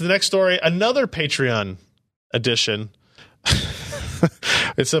before we get to the next story. Another Patreon edition.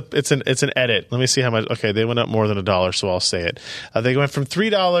 It's an edit. Let me see how much. Okay, they went up more than $1, so I'll say it. They went from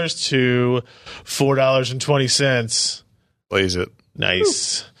 $3 to $4.20. Blaze it.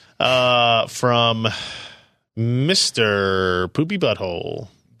 Nice. From Mr. Poopy Butthole.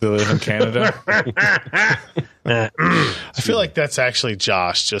 They live in Canada. I feel like that's actually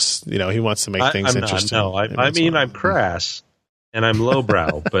Josh. Just he wants to make things interesting. I'm crass and I'm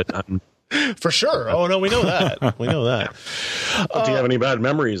lowbrow, but I'm. For sure. Oh, no, we know that. We know that. Do you have any bad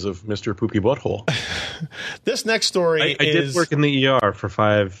memories of Mr. Poopy Butthole? This next story I did work in the ER for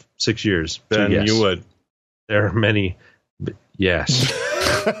 5-6 years. Then yes. you would. There are many. Yes.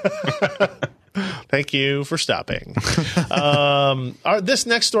 Thank you for stopping. This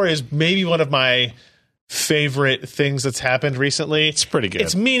next story is maybe one of my favorite things that's happened recently. It's pretty good.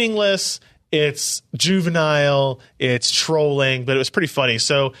 It's meaningless. It's juvenile. It's trolling, but it was pretty funny.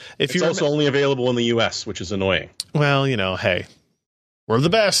 So it's also only available in the U.S., which is annoying. Well, hey, we're the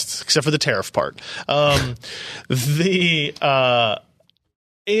best, except for the tariff part. Intel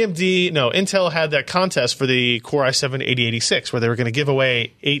had that contest for the Core i7-8086 where they were going to give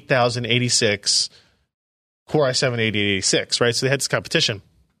away 8086 Core i7-8086, right? So they had this competition.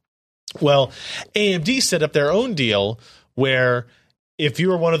 Well, AMD set up their own deal where if you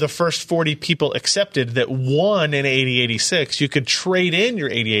were one of the first 40 people accepted that won an 8086, you could trade in your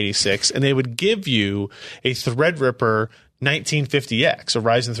 8086 and they would give you a Threadripper 1950X, a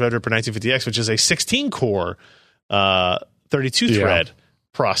Ryzen Threadripper 1950X, which is a 16-core 32-thread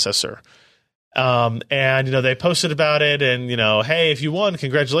processor. And they posted about it and hey, if you won,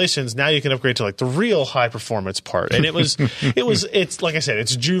 congratulations, now you can upgrade to like the real high performance part. And it's like I said,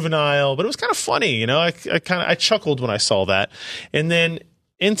 it's juvenile, but it was kind of funny. I chuckled when I saw that. And then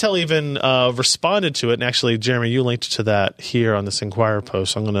Intel even responded to it, and actually, Jeremy, you linked to that here on this Inquirer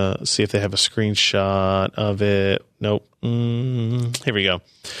post. I'm going to see if they have a screenshot of it. Nope. Here we go.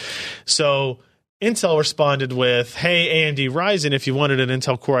 So Intel responded with, hey, AMD Ryzen, if you wanted an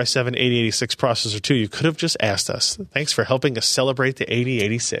Intel Core i7-8086 processor too, you could have just asked us. Thanks for helping us celebrate the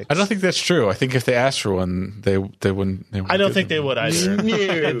 8086. I don't think that's true. I think if they asked for one, they wouldn't. I don't think they would either.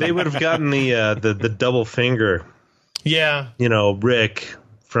 They would have gotten the double finger. Yeah. Rick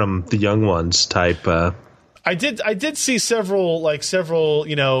from the Young Ones type. I did see several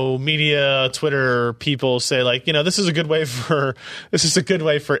media Twitter people say this is a good way for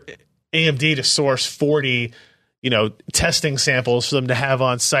AMD to source 40 testing samples for them to have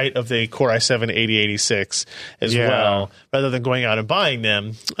on site of the Core i7-8086 as well, rather than going out and buying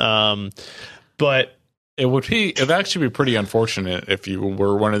them. But It'd actually be pretty unfortunate if you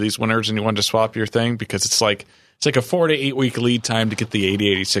were one of these winners and you wanted to swap your thing, because it's like a 4 to 8 week lead time to get the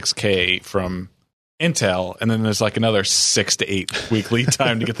 8086K from Intel, and then there's like another 6 to 8 week lead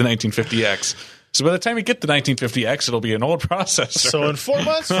time to get the 1950X. So by the time you get the 1950X, it'll be an old processor. So in 4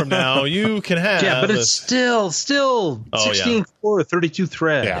 months from now, you can have but it's still 16 core, 32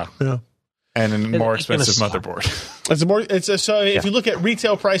 thread. Yeah. And a more expensive motherboard. If you look at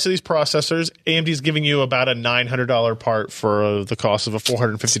retail price of these processors, AMD's giving you about a $900 part for the cost of a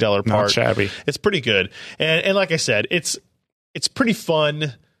 $450 part. Not shabby. It's pretty good. And like I said, it's pretty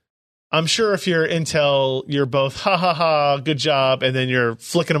fun. I'm sure if you're Intel, you're both ha ha ha, good job, and then you're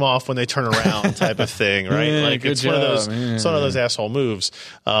flicking them off when they turn around, type of thing, right? Yeah, like it's one of those asshole moves.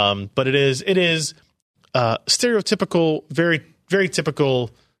 But it is stereotypical, very very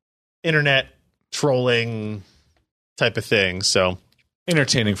typical internet trolling type of thing. So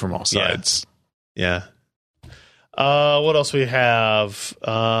entertaining from all sides. Yeah. What else we have?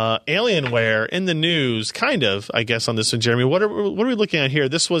 Alienware in the news, kind of, I guess, on this one, Jeremy. What are we looking at here?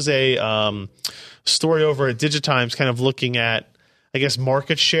 This was a story over at Digitimes, kind of looking at, I guess,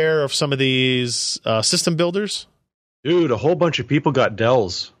 market share of some of these system builders. Dude, a whole bunch of people got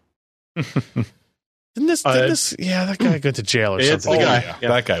Dells. Didn't this? Yeah, that guy went to jail or something. Yeah.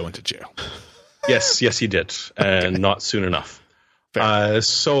 That guy went to jail. Yes, he did, and not soon enough.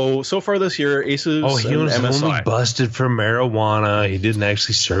 So far this year, Asus he was and MSI. only busted for marijuana. He didn't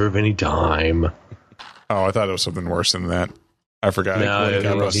actually serve any time. Oh, I thought it was something worse than that. I forgot.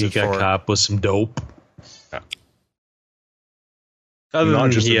 No, he got caught with some dope. Yeah. Other Not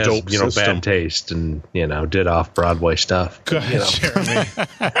than just he a has, dope system. bad taste and did off Broadway stuff. Go ahead, Jeremy.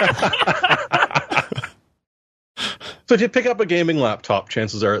 So if you pick up a gaming laptop,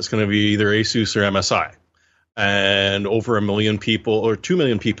 chances are it's going to be either Asus or MSI. And over 1 million people or 2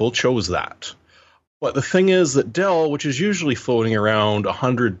 million people chose that. But the thing is that Dell, which is usually floating around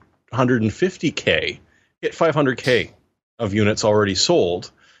 100, 150K, hit 500K of units already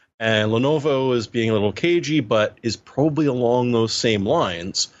sold. And Lenovo is being a little cagey, but is probably along those same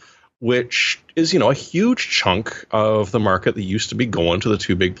lines, which is, a huge chunk of the market that used to be going to the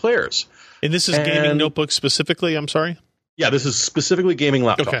two big players. And this is gaming notebooks specifically, I'm sorry? Yeah, this is specifically gaming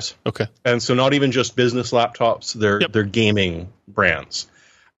laptops. Okay. And so not even just business laptops, they're gaming brands.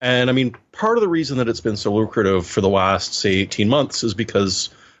 And I mean, part of the reason that it's been so lucrative for the last, say, 18 months is because,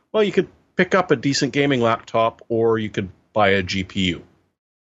 well, you could pick up a decent gaming laptop or you could buy a GPU.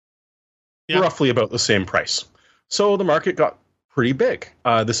 Roughly about the same price. So the market got pretty big.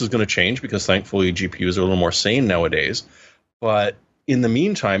 This is going to change because thankfully GPUs are a little more sane nowadays. But in the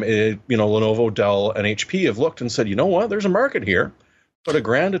meantime, Lenovo, Dell, and HP have looked and said, you know what, there's a market here. Put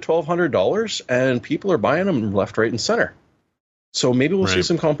 $1,000 to $1,200 and people are buying them left, right, and center. So maybe we'll see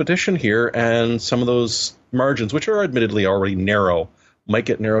some competition here, and some of those margins, which are admittedly already narrow, might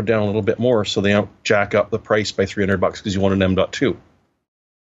get narrowed down a little bit more so they don't jack up the price by $300 because you want an M.2.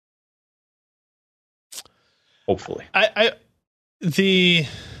 Hopefully.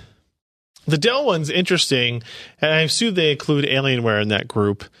 The Dell one's interesting, and I assume they include Alienware in that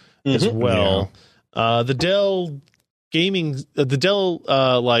group as well. Yeah. The Dell gaming,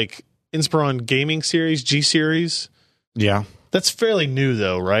 Inspiron gaming series, G series. Yeah. That's fairly new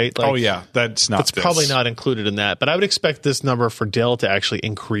though, right? That's probably not included in that. But I would expect this number for Dell to actually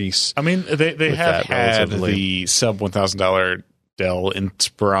increase. I mean, they have had the sub $1,000 Dell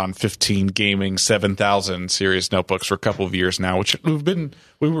Inspiron 15 gaming 7000 series notebooks for a couple of years now, which we've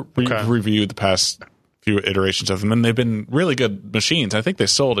reviewed the past few iterations of them, and they've been really good machines. I think they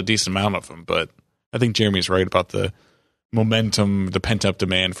sold a decent amount of them, but I think Jeremy's right about the momentum, the pent up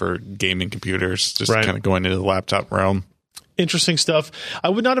demand for gaming computers, just kind of going into the laptop realm. Interesting stuff. I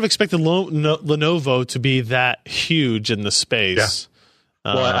would not have expected Lenovo to be that huge in the space. Yeah.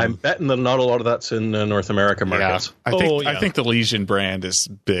 Well, I'm betting that not a lot of that's in North America markets. Yeah. I think the Legion brand is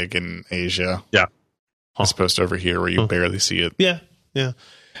big in Asia. Yeah. As opposed to over here where you barely see it. Yeah.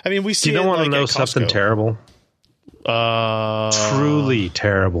 I mean, we see you don't want to know something terrible? Truly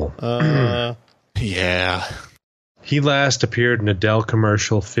terrible. Yeah. He last appeared in a Dell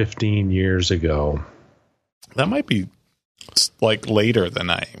commercial 15 years ago. That might be later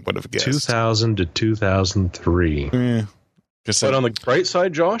than I would have guessed. 2000 to 2003. Yeah. But on the bright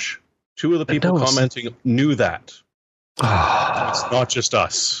side, Josh, 2 of the people commenting knew that. It's not just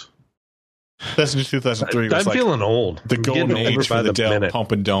us. That's in 2003. I'm feeling old. The golden age for the Dell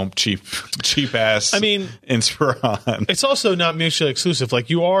pump and dump cheap ass. I mean, Inspiron. It's also not mutually exclusive. Like,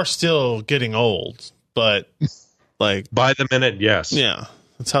 you are still getting old, but by the minute, yes. Yeah,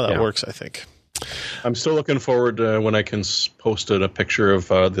 that's how that works, I think. I'm still looking forward to when I can post a picture of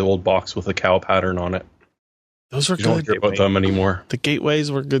the old box with a cow pattern on it. Those were You don't good. hear about them anymore. The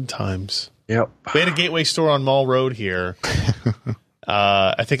gateways were good times. Yep. We had a gateway store on Mall Road here.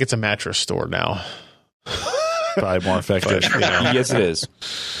 I think it's a mattress store now. Probably more effective. Yes, it is.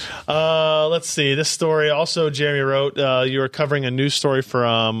 Let's see. This story also, Jeremy wrote, you were covering a news story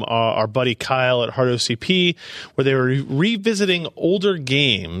from our buddy Kyle at Hard OCP, where they were revisiting older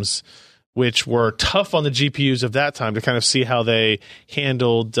games, which were tough on the GPUs of that time, to kind of see how they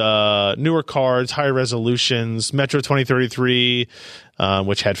handled newer cards, higher resolutions. Metro 2033,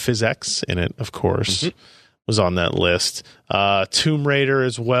 which had PhysX in it, of course, was on that list. Tomb Raider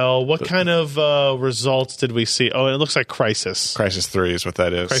as well. What kind of results did we see? Oh, it looks like Crysis. Crysis 3 is what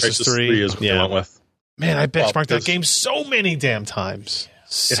that is. Crysis 3 is what they went with. Man, I benchmarked that game so many damn times.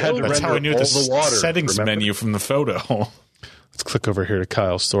 It had to That's render how I knew all the the water. settings remember? menu from the photo. Let's click over here to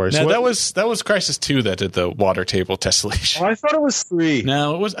Kyle's story. No, So that was Crysis 2 that did the water table tessellation. Oh, I thought it was 3.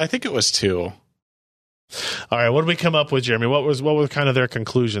 No, it was. I think it was 2. all right, what did we come up with, Jeremy? What were kind of their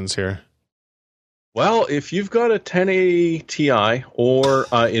conclusions here? Well, if you've got a 1080 Ti or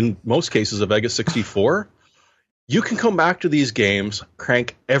in most cases a Vega 64, you can come back to these games,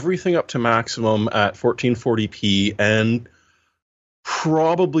 crank everything up to maximum at 1440p and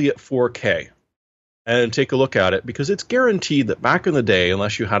probably at 4K and take a look at it, because it's guaranteed that back in the day,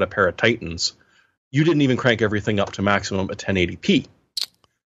 unless you had a pair of Titans, you didn't even crank everything up to maximum at 1080p.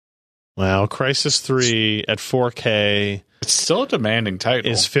 Wow, Crysis 3 at 4K It's still a demanding title.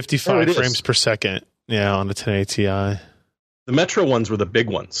 is 55 Oh, it is. frames per second. Yeah, on the 1080 Ti. The Metro ones were the big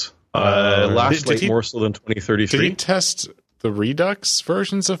ones. Last Did Light he- more so than Did 2033. you test the Redux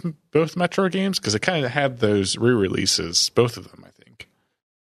versions of both Metro games? Because it kind of had those re-releases, both of them, I think.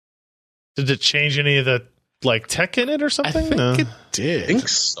 Did it change any of the tech in it or I something? think No. it did. I think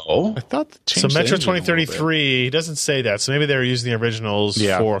so. I thought it So changed the Metro engine a little bit. 2033 doesn't say that. So maybe they were using the originals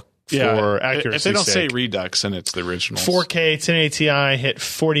for accuracy. If they don't say sake. Redux, and it's the originals. 4K 1080 Ti hit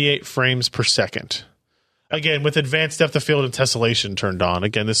 48 frames per second. Again, with advanced depth of field and tessellation turned on.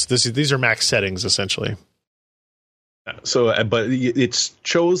 Again, these are max settings essentially. So, but it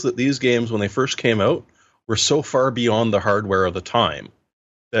shows that these games, when they first came out, were so far beyond the hardware of the time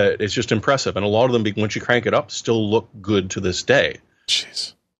that it's just impressive. And a lot of them, once you crank it up, still look good to this day.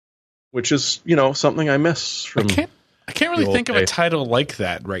 Jeez. Which is, something I miss from. I can't really the think of old a day. title like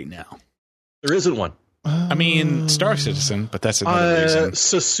that right now. There isn't one. I mean, Star Citizen, but that's another reason.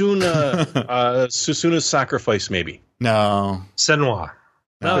 Susuna's Sacrifice, maybe. No. Senwa.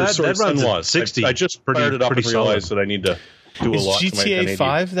 No, that Sorry, runs Senwa. at 60. I just fired it up and realized that I need to do a Is lot to my GTA 1080.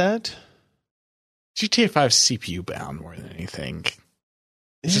 5 that? GTA 5 CPU bound more than anything.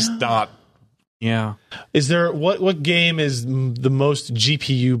 It's just not. Yeah. Is there what game is the most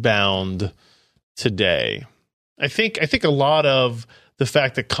GPU bound today? I think a lot of the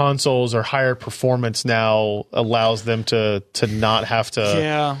fact that consoles are higher performance now allows them to not have to.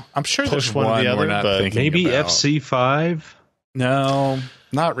 Yeah. I'm sure push there's one or one the other, we're not but thinking Maybe about. FC5? No,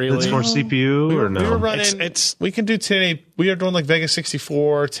 not really. That's more CPU or no? We were running. It's we can do 1080. We are doing Vega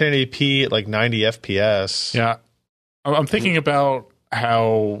 64, 1080p at 90 FPS. Yeah. I'm thinking about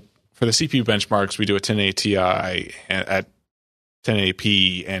how for the CPU benchmarks, we do a 1080 Ti at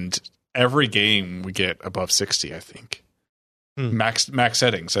 1080p, and every game we get above 60, I think. Max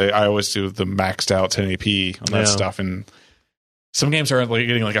settings. I always do the maxed out 1080p on that stuff, and some games are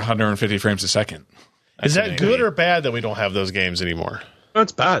getting 150 frames a second. Is that good or bad that we don't have those games anymore?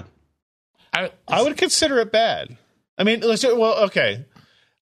 That's bad. I would consider it bad. I mean, okay.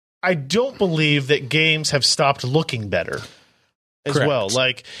 I don't believe that games have stopped looking better as Correct. well.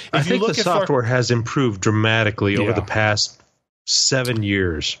 Like, I if you think look the at software has improved dramatically over Yeah. the past 7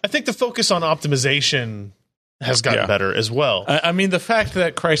 years. I think the focus on optimization has gotten better as well. I mean, the fact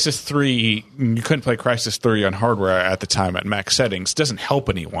that Crysis 3, you couldn't play Crysis 3 on hardware at the time at max settings doesn't help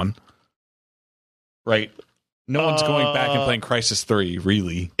anyone. Right? No one's going back and playing Crysis 3,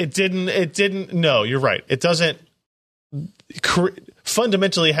 really. It didn't. No, you're right. It doesn't.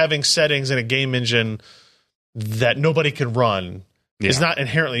 Fundamentally, having settings in a game engine that nobody can run is not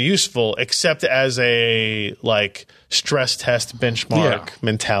inherently useful, except as a stress test benchmark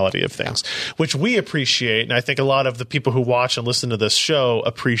mentality of things, which we appreciate, and I think a lot of the people who watch and listen to this show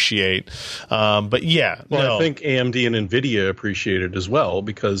appreciate. But I think AMD and NVIDIA appreciate it as well,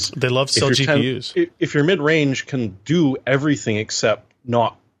 because they love to sell GPUs. If your mid-range can do everything except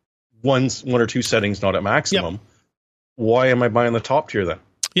not one or two settings not at maximum, why am I buying the top tier then?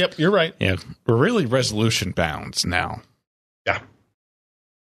 Yep, you're right. Yeah, we're really resolution bound now. Yeah.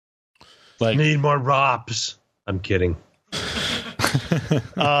 Need more ROPs. I'm kidding.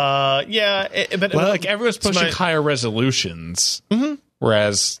 But everyone's pushing higher resolutions,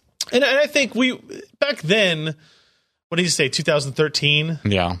 whereas And I think back then, what did you say, 2013?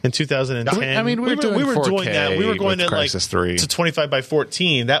 Yeah. In 2010? I mean, we were doing that. We were going to Crysis 3. to 25 by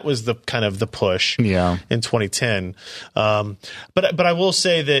 14. That was the kind of the push in 2010. But I will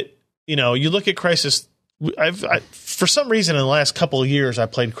say that, you look at Crysis, for some reason in the last couple of years, I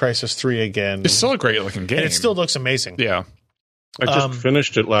played Crysis 3 again. It's still a great looking game. And it still looks amazing. Yeah. I just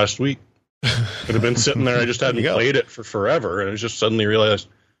finished it last week. It had been sitting there. I just hadn't played it for forever. And I just suddenly realized,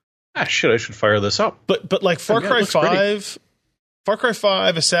 I should fire this up. But like Far Cry 5,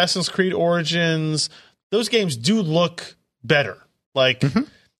 Assassin's Creed Origins, those games do look better. Like,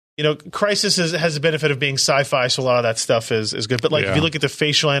 Crysis has the benefit of being sci-fi, so a lot of that stuff is good. But if you look at the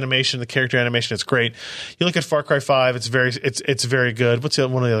facial animation, the character animation, it's great. You look at Far Cry 5, it's very good. What's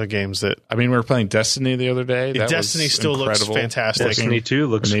one of the other games that? I mean, we were playing Destiny the other day. Destiny still looks fantastic. Destiny 2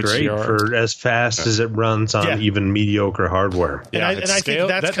 looks great for as fast as it runs on even mediocre hardware. Yeah, and I think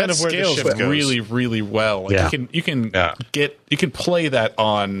that's kind of where the ship goes. Really, really well. Like you can play that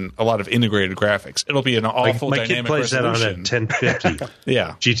on a lot of integrated graphics. It'll be an awful my dynamic kid plays resolution. that on a 1050.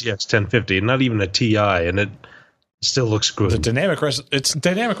 Yeah. GTX 1050, not even a TI, and it still looks good. It's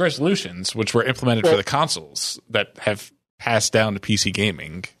dynamic resolutions, which were implemented for the consoles that have passed down to PC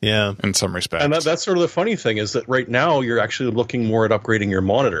gaming. Yeah, in some respects. And that's sort of the funny thing is that right now you're actually looking more at upgrading your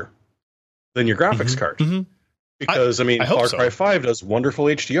monitor than your graphics card. Mm-hmm. Because Far Cry 5 does wonderful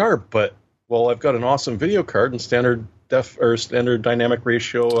HDR, but I've got an awesome video card and standard dynamic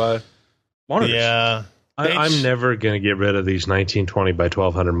ratio monitors. Yeah. I'm never going to get rid of these 1920 by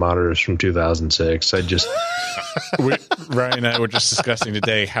 1200 monitors from 2006. Ryan and I were just discussing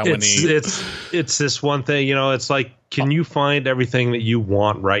today how many. It's this one thing, it's like, can you find everything that you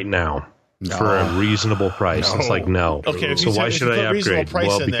want right now for a reasonable price? It's like, no. Okay, so why should I upgrade?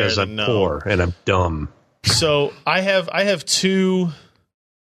 Well, because I'm poor and I'm dumb. So I have two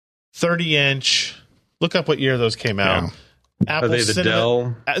 30-inch. Look up what year those came out. Yeah. Apple Are they the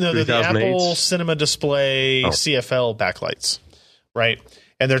Dell? No, they're the Apple Cinema Display CFL backlights, right?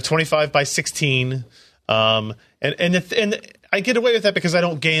 And they're 25 by 16. And I get away with that because I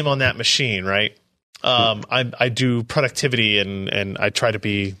don't game on that machine, right? I do productivity and I try to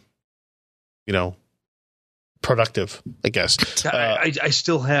be, productive, I guess. I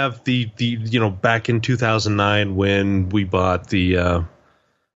still have the back in 2009 when we bought the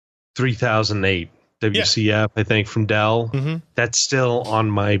 3008. WCF, I think, from Dell. Mm-hmm. That's still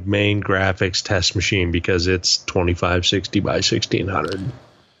on my main graphics test machine because it's 2560 by 1600.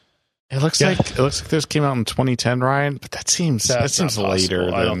 It looks like those came out in 2010, Ryan, but that seems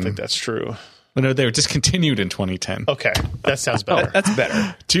later. I don't think that's true. Well, no, they were discontinued in 2010. Okay, that sounds better. That's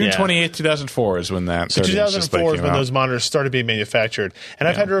better. June 28th, 2004 is when that. So 2004 is when those monitors started being manufactured, and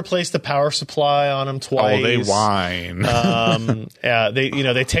I've had to replace the power supply on them twice. Oh, they whine.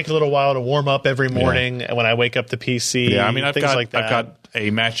 They take a little while to warm up every morning when I wake up the PC. Yeah, I've got a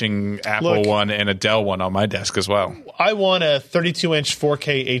matching Apple one and a Dell one on my desk as well. I want a 32-inch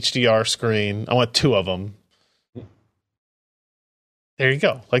 4K HDR screen. I want two of them. There you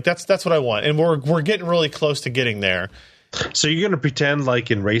go. Like that's what I want, and we're getting really close to getting there. So you're going to pretend like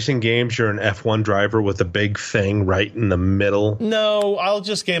in racing games you're an F1 driver with a big thing right in the middle? No, I'll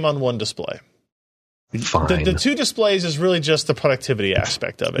just game on one display. Fine. The two displays is really just the productivity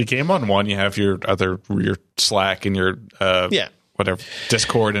aspect of it. The game on one, you have your Slack and your whatever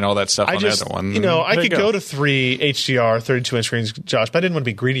Discord and all that stuff on the other one. I could go to 3 HDR 32-inch screens, Josh, but I didn't want to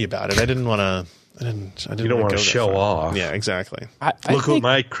be greedy about it. I didn't want to. You don't want to show off. Yeah, exactly. Look what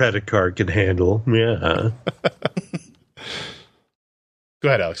my credit card can handle. Yeah. Go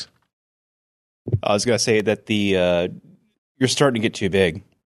ahead, Alex. I was going to say that you're starting to get too big.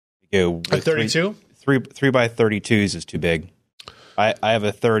 You go 32? 3 by 32s is too big. I have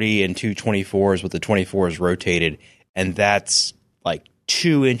a 30 and two 24s with the 24s rotated, and that's like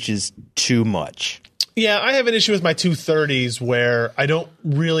 2 inches too much. Yeah, I have an issue with my 230s where I don't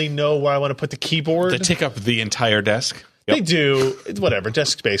really know where I want to put the keyboard. They take up the entire desk. Yep. They do. Whatever.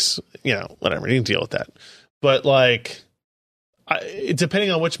 Desk space, whatever. You can deal with that. But, depending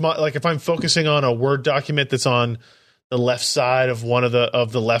on which, if I'm focusing on a Word document that's on the left side of one of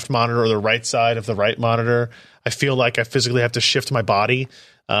the left monitor or the right side of the right monitor, I feel like I physically have to shift my body.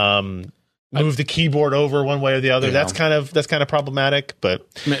 Move the keyboard over one way or the other. Yeah. That's kind of problematic, but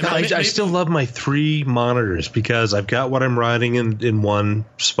I still love my 3 monitors because I've got what I'm writing in one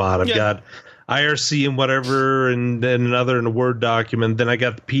spot. IRC and whatever, and then another in a Word document. Then I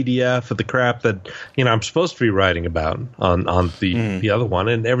got the PDF of the crap that I'm supposed to be writing about on the other one,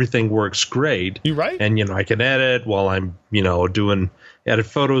 and everything works great. You right? And I can edit while I'm doing edit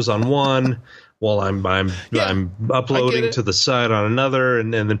photos on one, while I'm uploading to the site on another,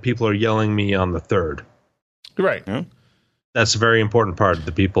 and then people are yelling me on the third. Right. Yeah. That's a very important part of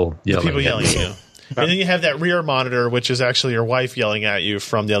the people yelling. The people yelling at you. And then you have that rear monitor, which is actually your wife yelling at you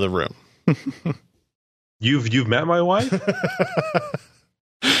from the other room. You've met my wife?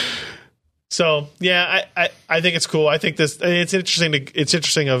 So yeah, I think it's cool. I think it's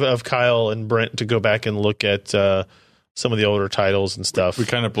interesting of Kyle and Brent to go back and look at some of the older titles and stuff. We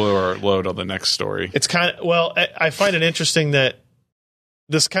kind of blew our load on the next story. It's kind of I find it interesting that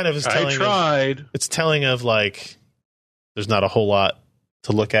this kind of is telling. It's telling of like there's not a whole lot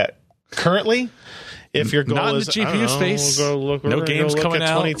to look at currently. If your goal not is in the GPU space, no games coming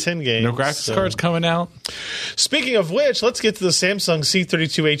out, 2010 games, no graphics cards coming out. Speaking of which, let's get to the Samsung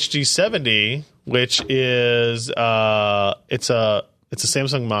C32 HD70, which is it's a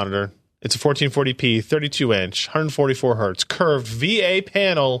Samsung monitor. It's a 1440p, 32 inch, 144 hertz, curved VA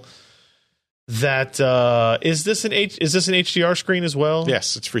panel. That is this an HDR screen as well?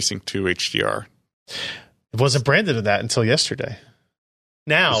 Yes, it's FreeSync 2 HDR. It wasn't branded with that until yesterday.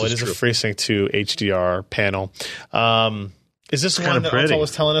 Now it is a FreeSync 2 HDR panel. Is this one that Otto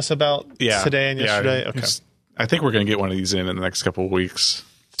was telling us about today and yesterday? Okay. I think we're going to get one of these in the next couple of weeks.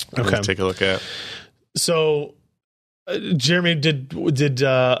 Okay. Take a look at. So, Jeremy, did Guru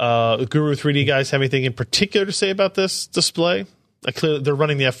 3D guys have anything in particular to say about this display? Clearly, they're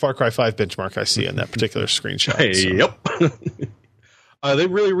running the Far Cry 5 benchmark I see in that particular screenshot. Yep. They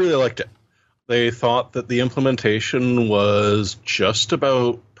really, really liked it. They thought that the implementation was just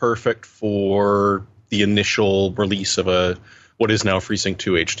about perfect for the initial release of what is now FreeSync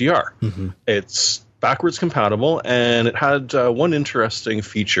 2 HDR. Mm-hmm. It's backwards compatible, and it had one interesting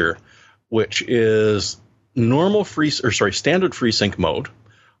feature, which is standard FreeSync mode,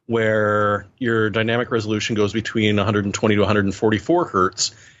 where your dynamic resolution goes between 120 to 144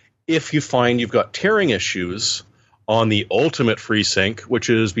 hertz. If you find you've got tearing issues on the ultimate FreeSync, which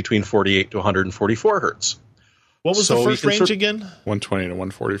is between 48 to 144 hertz. What was the first range again? 120 to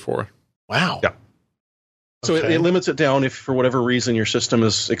 144. Wow. Yeah. So it limits it down if, for whatever reason, your system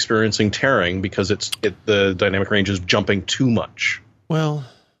is experiencing tearing because the dynamic range is jumping too much. Well,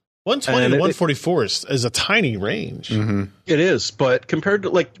 120 to 144 is a tiny range. Mm-hmm. It is, but compared to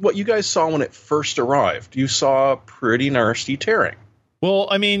like what you guys saw when it first arrived, you saw pretty nasty tearing. Well,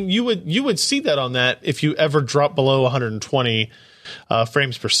 I mean, you would see that on that if you ever drop below 120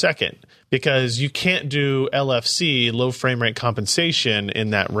 frames per second, because you can't do LFC, low frame rate compensation,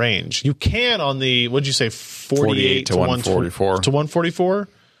 in that range. You can on the, what'd you say, 48 to 144? To 144?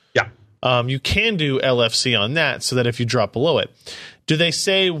 Yeah. You can do LFC on that so that if you drop below it. Do they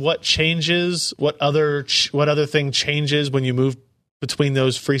say what changes, what other thing changes when you move between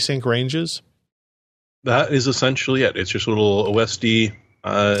those FreeSync ranges? That is essentially it. It's just a little OSD.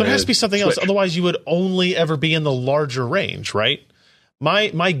 There has to be something switch. else. Otherwise, you would only ever be in the larger range, right?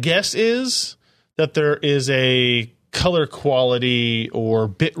 My guess is that there is a color quality or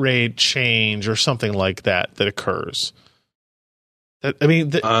bitrate change or something like that occurs. I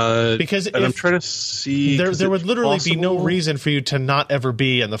mean, because I'm trying to see. There would literally be no reason for you to not ever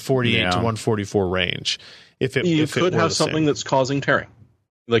be in the 48 to 144 range. If you could have something that's causing tearing.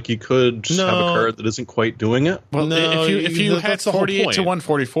 Like you could have a card that isn't quite doing it. Well, no, if you had 48 to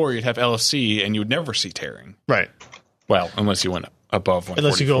 144, you'd have LFC and you would never see tearing. Right. Well, unless you went above 144.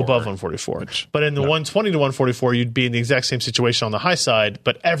 Unless you go above 144. But in the 120 to 144, you'd be in the exact same situation on the high side,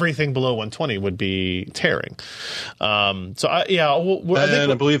 but everything below 120 would be tearing. I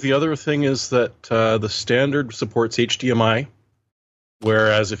believe the other thing is that the standard supports HDMI,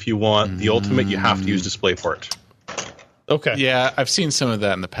 whereas if you want the ultimate, you have to use DisplayPort. Okay. Yeah, I've seen some of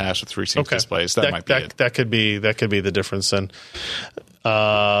that in the past with FreeSync displays. That might be it. That could be the difference then.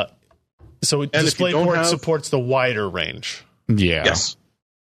 So DisplayPort supports the wider range. Yeah. Yes.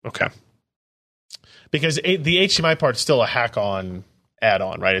 Okay. Because the HDMI part's still a hack-on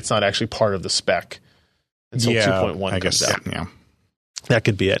add-on, right? It's not actually part of the spec until 2.1 comes out. Yeah. That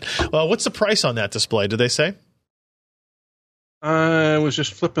could be it. Well, what's the price on that display? Did they say? I was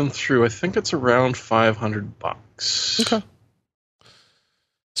just flipping through. I think it's around $500. Okay.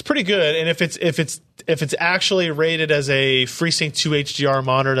 It's pretty good, and if it's actually rated as a FreeSync 2 HDR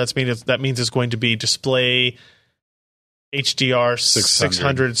monitor, that means it's going to be display HDR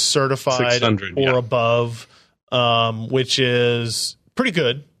 600 certified or above, which is pretty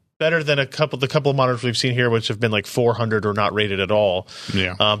good. better than the couple of monitors we've seen here, which have been like 400 or not rated at all.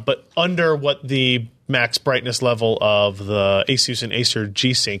 Yeah. But under what the max brightness level of the Asus and Acer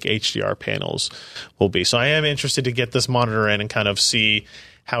G-Sync HDR panels will be. So I am interested to get this monitor in and kind of see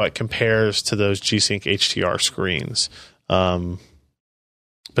how it compares to those G-Sync HDR screens. But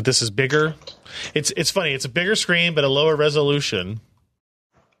this is bigger. It's funny. It's a bigger screen, but a lower resolution.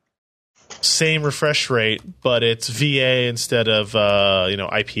 Same refresh rate, but it's VA instead of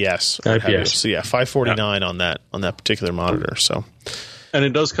IPS. IPS. So yeah, 549 on that particular monitor. So, and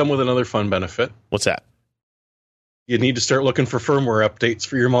it does come with another fun benefit. What's that? You need to start looking for firmware updates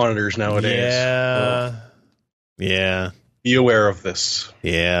for your monitors nowadays. Yeah. Be aware of this.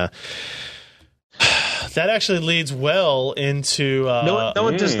 Yeah. That actually leads well into... no,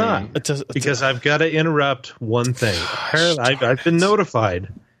 it does not. Because I've got to interrupt one thing. Apparently, I've been notified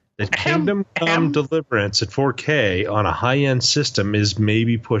that Kingdom Come Deliverance at 4K on a high-end system is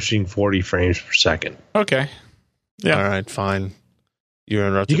maybe pushing 40 frames per second. Okay. Yeah. All right, fine. You're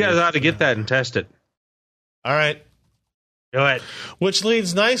interrupting. You guys ought to get that and test it. All right. Go ahead. Which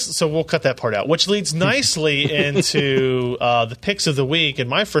leads so we'll cut that part out. Which leads nicely into the picks of the week, and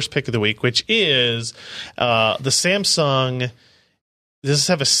my first pick of the week, which is the Samsung. Does this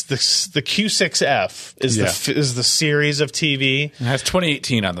have the Q6F? Is the series of TV? It has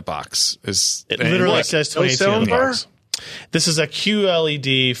 2018 on the box. It literally says 2018 on the box. This is a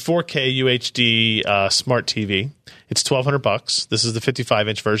QLED 4K UHD smart TV. It's $1,200. This is the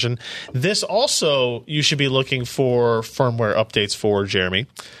 55-inch version. This also you should be looking for firmware updates for, Jeremy,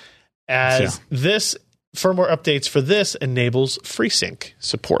 as this firmware updates for this enables FreeSync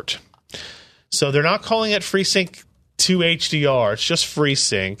support. So they're not calling it FreeSync to HDR. It's just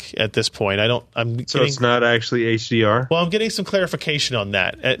FreeSync at this point. It's not actually HDR? Well, I'm getting some clarification on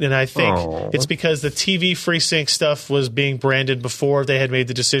that. And I think it's because the TV FreeSync stuff was being branded before they had made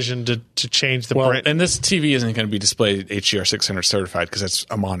the decision to change the brand. And this TV isn't going to be displayed HDR 600 certified because it's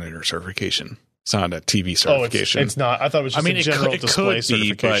a monitor certification. It's not a TV certification. It's not. I thought it was just a general display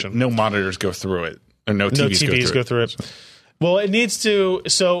certification. But no monitors go through it. Or no TVs go through it. Well, it needs to...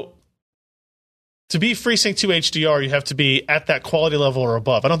 So... To be FreeSync 2 HDR, you have to be at that quality level or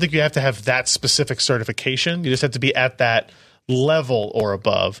above. I don't think you have to have that specific certification. You just have to be at that level or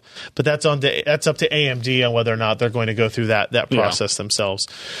above. But that's up to AMD on whether or not they're going to go through that process themselves.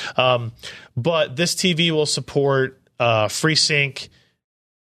 But this TV will support FreeSync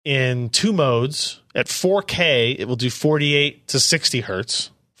in two modes. At 4K, it will do 48 to 60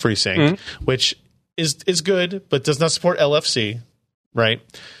 hertz FreeSync, which is good, but does not support LFC, right?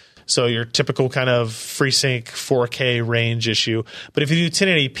 So your typical kind of FreeSync 4K range issue. But if you do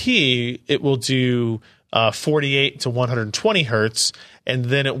 1080p, it will do 48 to 120 hertz, and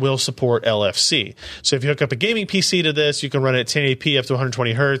then it will support LFC. So if you hook up a gaming PC to this, you can run it at 1080p up to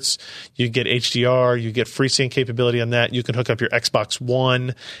 120 hertz. You get HDR. You get FreeSync capability on that. You can hook up your Xbox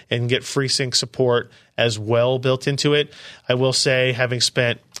One and get FreeSync support as well built into it. I will say, having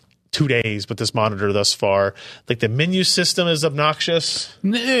spent 2 days with this monitor thus far, like the menu system is obnoxious.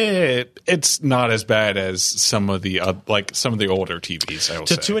 It's not as bad as some of the older TVs. I will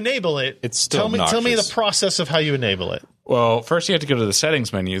say to enable it, it's still tell me the process of how you enable it. Well, first you have to go to the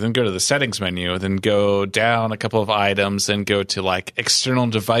settings menu, then go to the settings menu, then go down a couple of items, then go to like external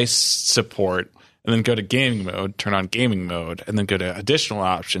device support, and then go to gaming mode, turn on gaming mode, and then go to additional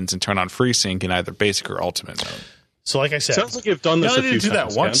options and turn on FreeSync in either basic or ultimate mode. So like I said, sounds like you've done this a few times. You only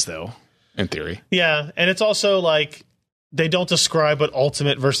do that once, though, in theory. Yeah, and it's also like they don't describe what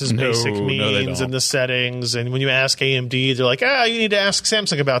ultimate versus basic means in the settings. And when you ask AMD, they're like, you need to ask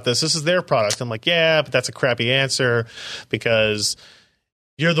Samsung about this. This is their product. I'm like, yeah, but that's a crappy answer because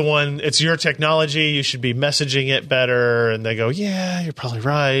you're the one, it's your technology. You should be messaging it better. And they go, yeah, you're probably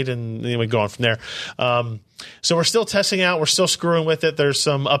right. And then we go on from there. So we're still testing out. We're still screwing with it. There's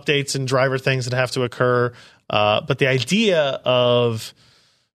some updates and driver things that have to occur. But the idea of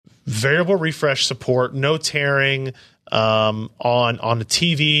variable refresh support, no tearing on the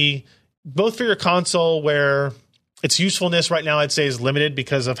TV, both for your console where its usefulness right now I'd say is limited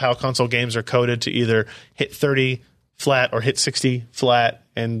because of how console games are coded to either hit 30 flat or hit 60 flat,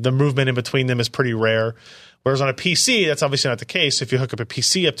 and the movement in between them is pretty rare. Whereas on a PC, that's obviously not the case. If you hook up a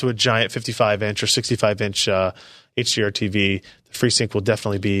PC up to a giant 55-inch or 65-inch HDR TV, the FreeSync will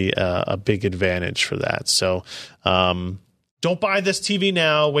definitely be a big advantage for that. So don't buy this TV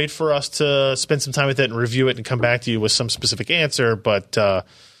now. Wait for us to spend some time with it and review it and come back to you with some specific answer. But there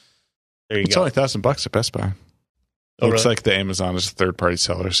you it's go. It's only $1,000 at Best Buy. Looks like the Amazon is a third-party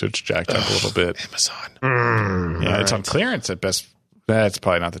seller, so it's jacked up a little bit. Amazon. Yeah, it's on clearance at Best. That's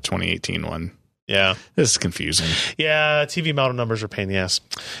probably not the 2018 one. Yeah. This is confusing. Yeah, TV model numbers are a pain in the ass.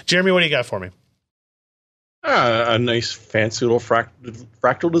 Jeremy, what do you got for me? A nice fancy little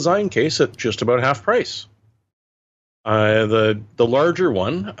fractal design case at just about half price. The larger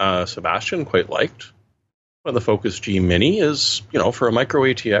one, Sebastian quite liked. Well, the Focus G Mini is, for a micro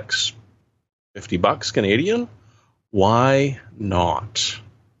ATX, $50 Canadian. Why not?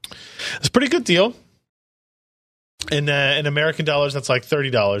 It's a pretty good deal. In American dollars, that's like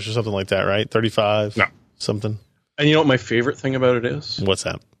 $30 or something like that, right? 35, no, something. And you know what my favorite thing about it is? What's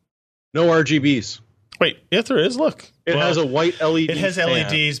that? No RGBs. Wait, yeah, there is. Look, it has a white LED. It has fan.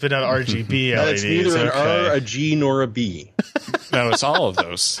 LEDs, but not RGB LEDs. It's neither an R, a G, nor a B. No, it's all of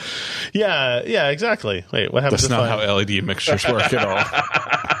those. Yeah, exactly. Wait, what happens? That's not how LED mixtures work at all.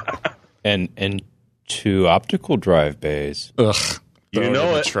 And 2 optical drive bays. Ugh, you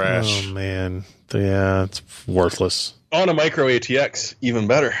know it. Trash. Oh man, yeah, it's worthless. On a micro ATX, even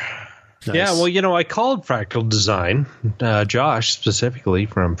better. Nice. Yeah, well, I called Fractal Design, Josh specifically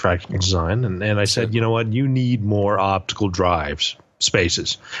from Fractal Design, and I said, you know what, you need more optical drives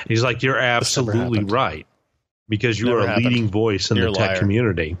spaces. And he's like, you're absolutely right, because you are a leading voice in the tech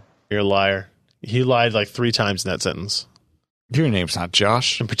community. You're a liar. He lied like 3 times in that sentence. Your name's not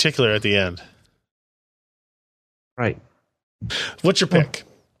Josh. In particular at the end. Right. What's your pick?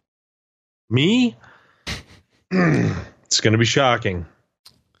 Me? It's going to be shocking.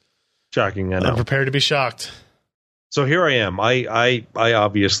 Shocking, I know. I'm prepared to be shocked. So here I am. I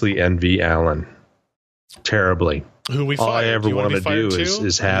obviously envy Alan terribly. Who we All I ever want to do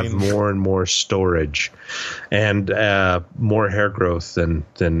is have more and more storage and more hair growth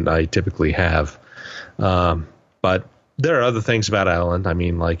than I typically have. But there are other things about Alan. I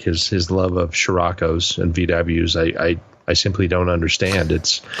mean, like his love of Scirocco's and VWs. I simply don't understand.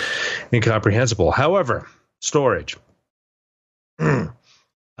 It's incomprehensible. However, storage. From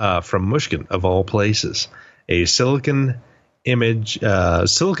Mushkin, of all places, a Silicon Magic,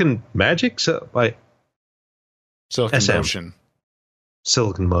 Silicon SM. Motion,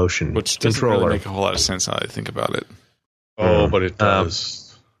 Silicon Motion, which doesn't really make a whole lot of sense now that I think about it. Oh, but it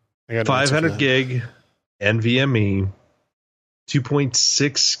does. 500 gig NVMe,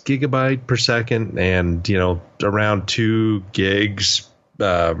 2.6 gigabyte per second, and around 2 gigs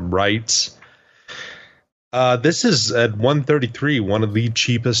writes. This is at 133, one of the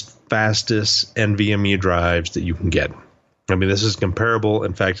cheapest, fastest NVMe drives that you can get. I mean, this is comparable,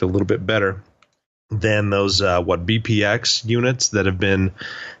 in fact, a little bit better than those BPX units that have been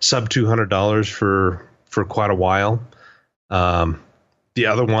sub $200 for quite a while. The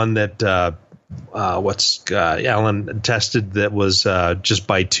other one that Alan tested that was just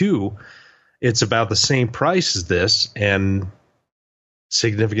by 2, it's about the same price as this and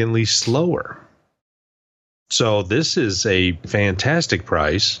significantly slower. So this is a fantastic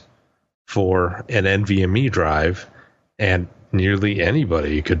price for an NVMe drive, and nearly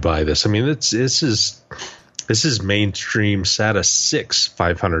anybody could buy this. I mean, this is mainstream SATA 6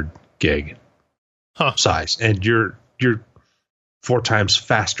 500 gig size, and you're 4 times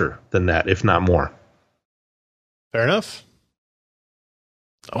faster than that, if not more. Fair enough.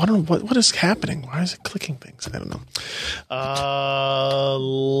 I don't know what is happening. Why is it clicking things? I don't know.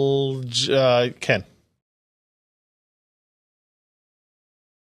 Ken.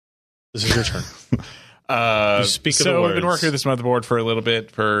 This is your turn. We've been working with this motherboard for a little bit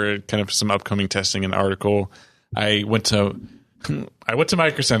for kind of some upcoming testing and article. I went to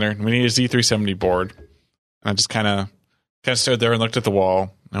Micro Center and we need a Z370 board. And I just kind of stood there and looked at the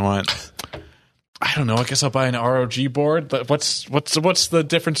wall. And I went, I don't know. I guess I'll buy an ROG board. But what's the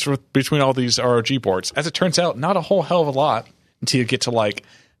difference between all these ROG boards? As it turns out, not a whole hell of a lot until you get to like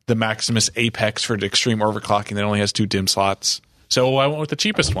the Maximus Apex for the extreme overclocking that only has 2 DIMM slots. So I went with the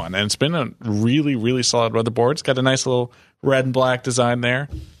cheapest one, and it's been a really, really solid motherboard. It's got a nice little red and black design there,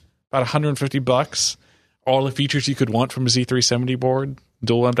 about $150. All the features you could want from a Z370 board,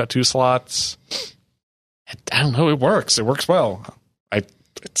 dual M.2 slots. I don't know, it works. It works well.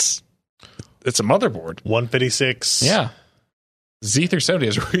 It's a motherboard. 156. Yeah. Z370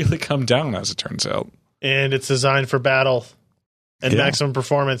 has really come down, as it turns out. And it's designed for battle and maximum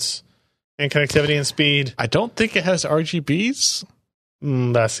performance. And connectivity and speed. I don't think it has RGBs.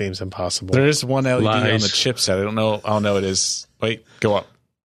 That seems impossible. There is one LED on the chipset. I don't know. It is. Wait, go up.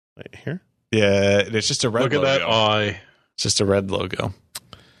 Wait, here? Yeah, it's just a red logo. Look at that eye. It's just a red logo.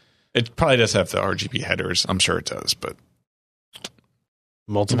 It probably does have the RGB headers. I'm sure it does, but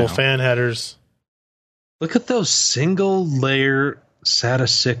multiple fan headers. Look at those single layer SATA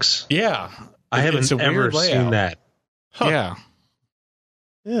 6. Yeah. I haven't ever seen that. Huh. Yeah.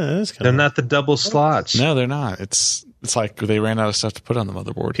 Yeah, that's they're not the double slots. No, they're not. It's like they ran out of stuff to put on the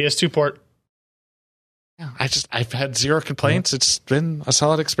motherboard. PS2 port. I've had zero complaints. It's been a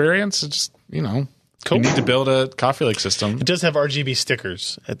solid experience. It's just, Cool. You need to build a Coffee Lake system. It does have RGB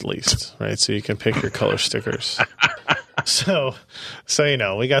stickers, at least, right? So you can pick your color stickers. So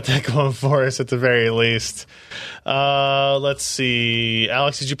we got that going for us at the very least. Let's see.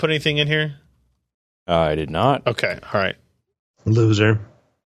 Alex, did you put anything in here? I did not. Okay. All right. Loser.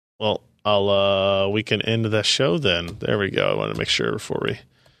 Well, we can end the show then. There we go. I want to make sure before we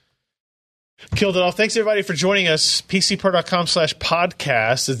killed it off. Thanks everybody for joining us.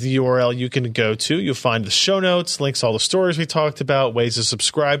 PCPro.com/podcast is the URL you can go to. You'll find the show notes, links to all the stories we talked about, ways to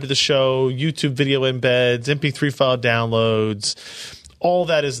subscribe to the show, YouTube video embeds, MP3 file downloads. All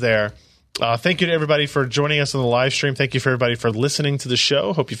that is there. Thank you to everybody for joining us on the live stream. Thank you for everybody for listening to the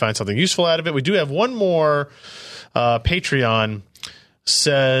show. Hope you find something useful out of it. We do have one more Patreon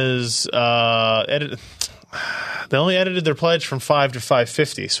says they only edited their pledge from $5 to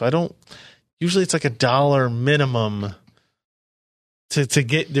 $5.50. So usually it's like $1 minimum to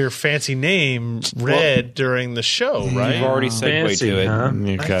get their fancy name read during the show, right? You've already segued to it. Huh?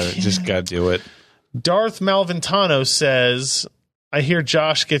 You just got to do it. Darth Malventano says, I hear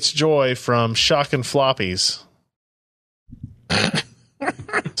Josh gets joy from shocking floppies.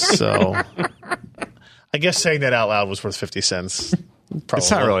 So I guess saying that out loud was worth 50 cents. Probably.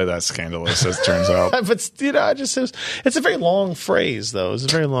 It's not really that scandalous, as it turns out. But it's a very long phrase, though. It's a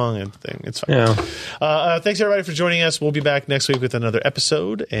very long thing. It's fine. Yeah. Thanks everybody for joining us. We'll be back next week with another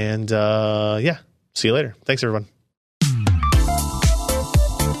episode, and see you later. Thanks everyone.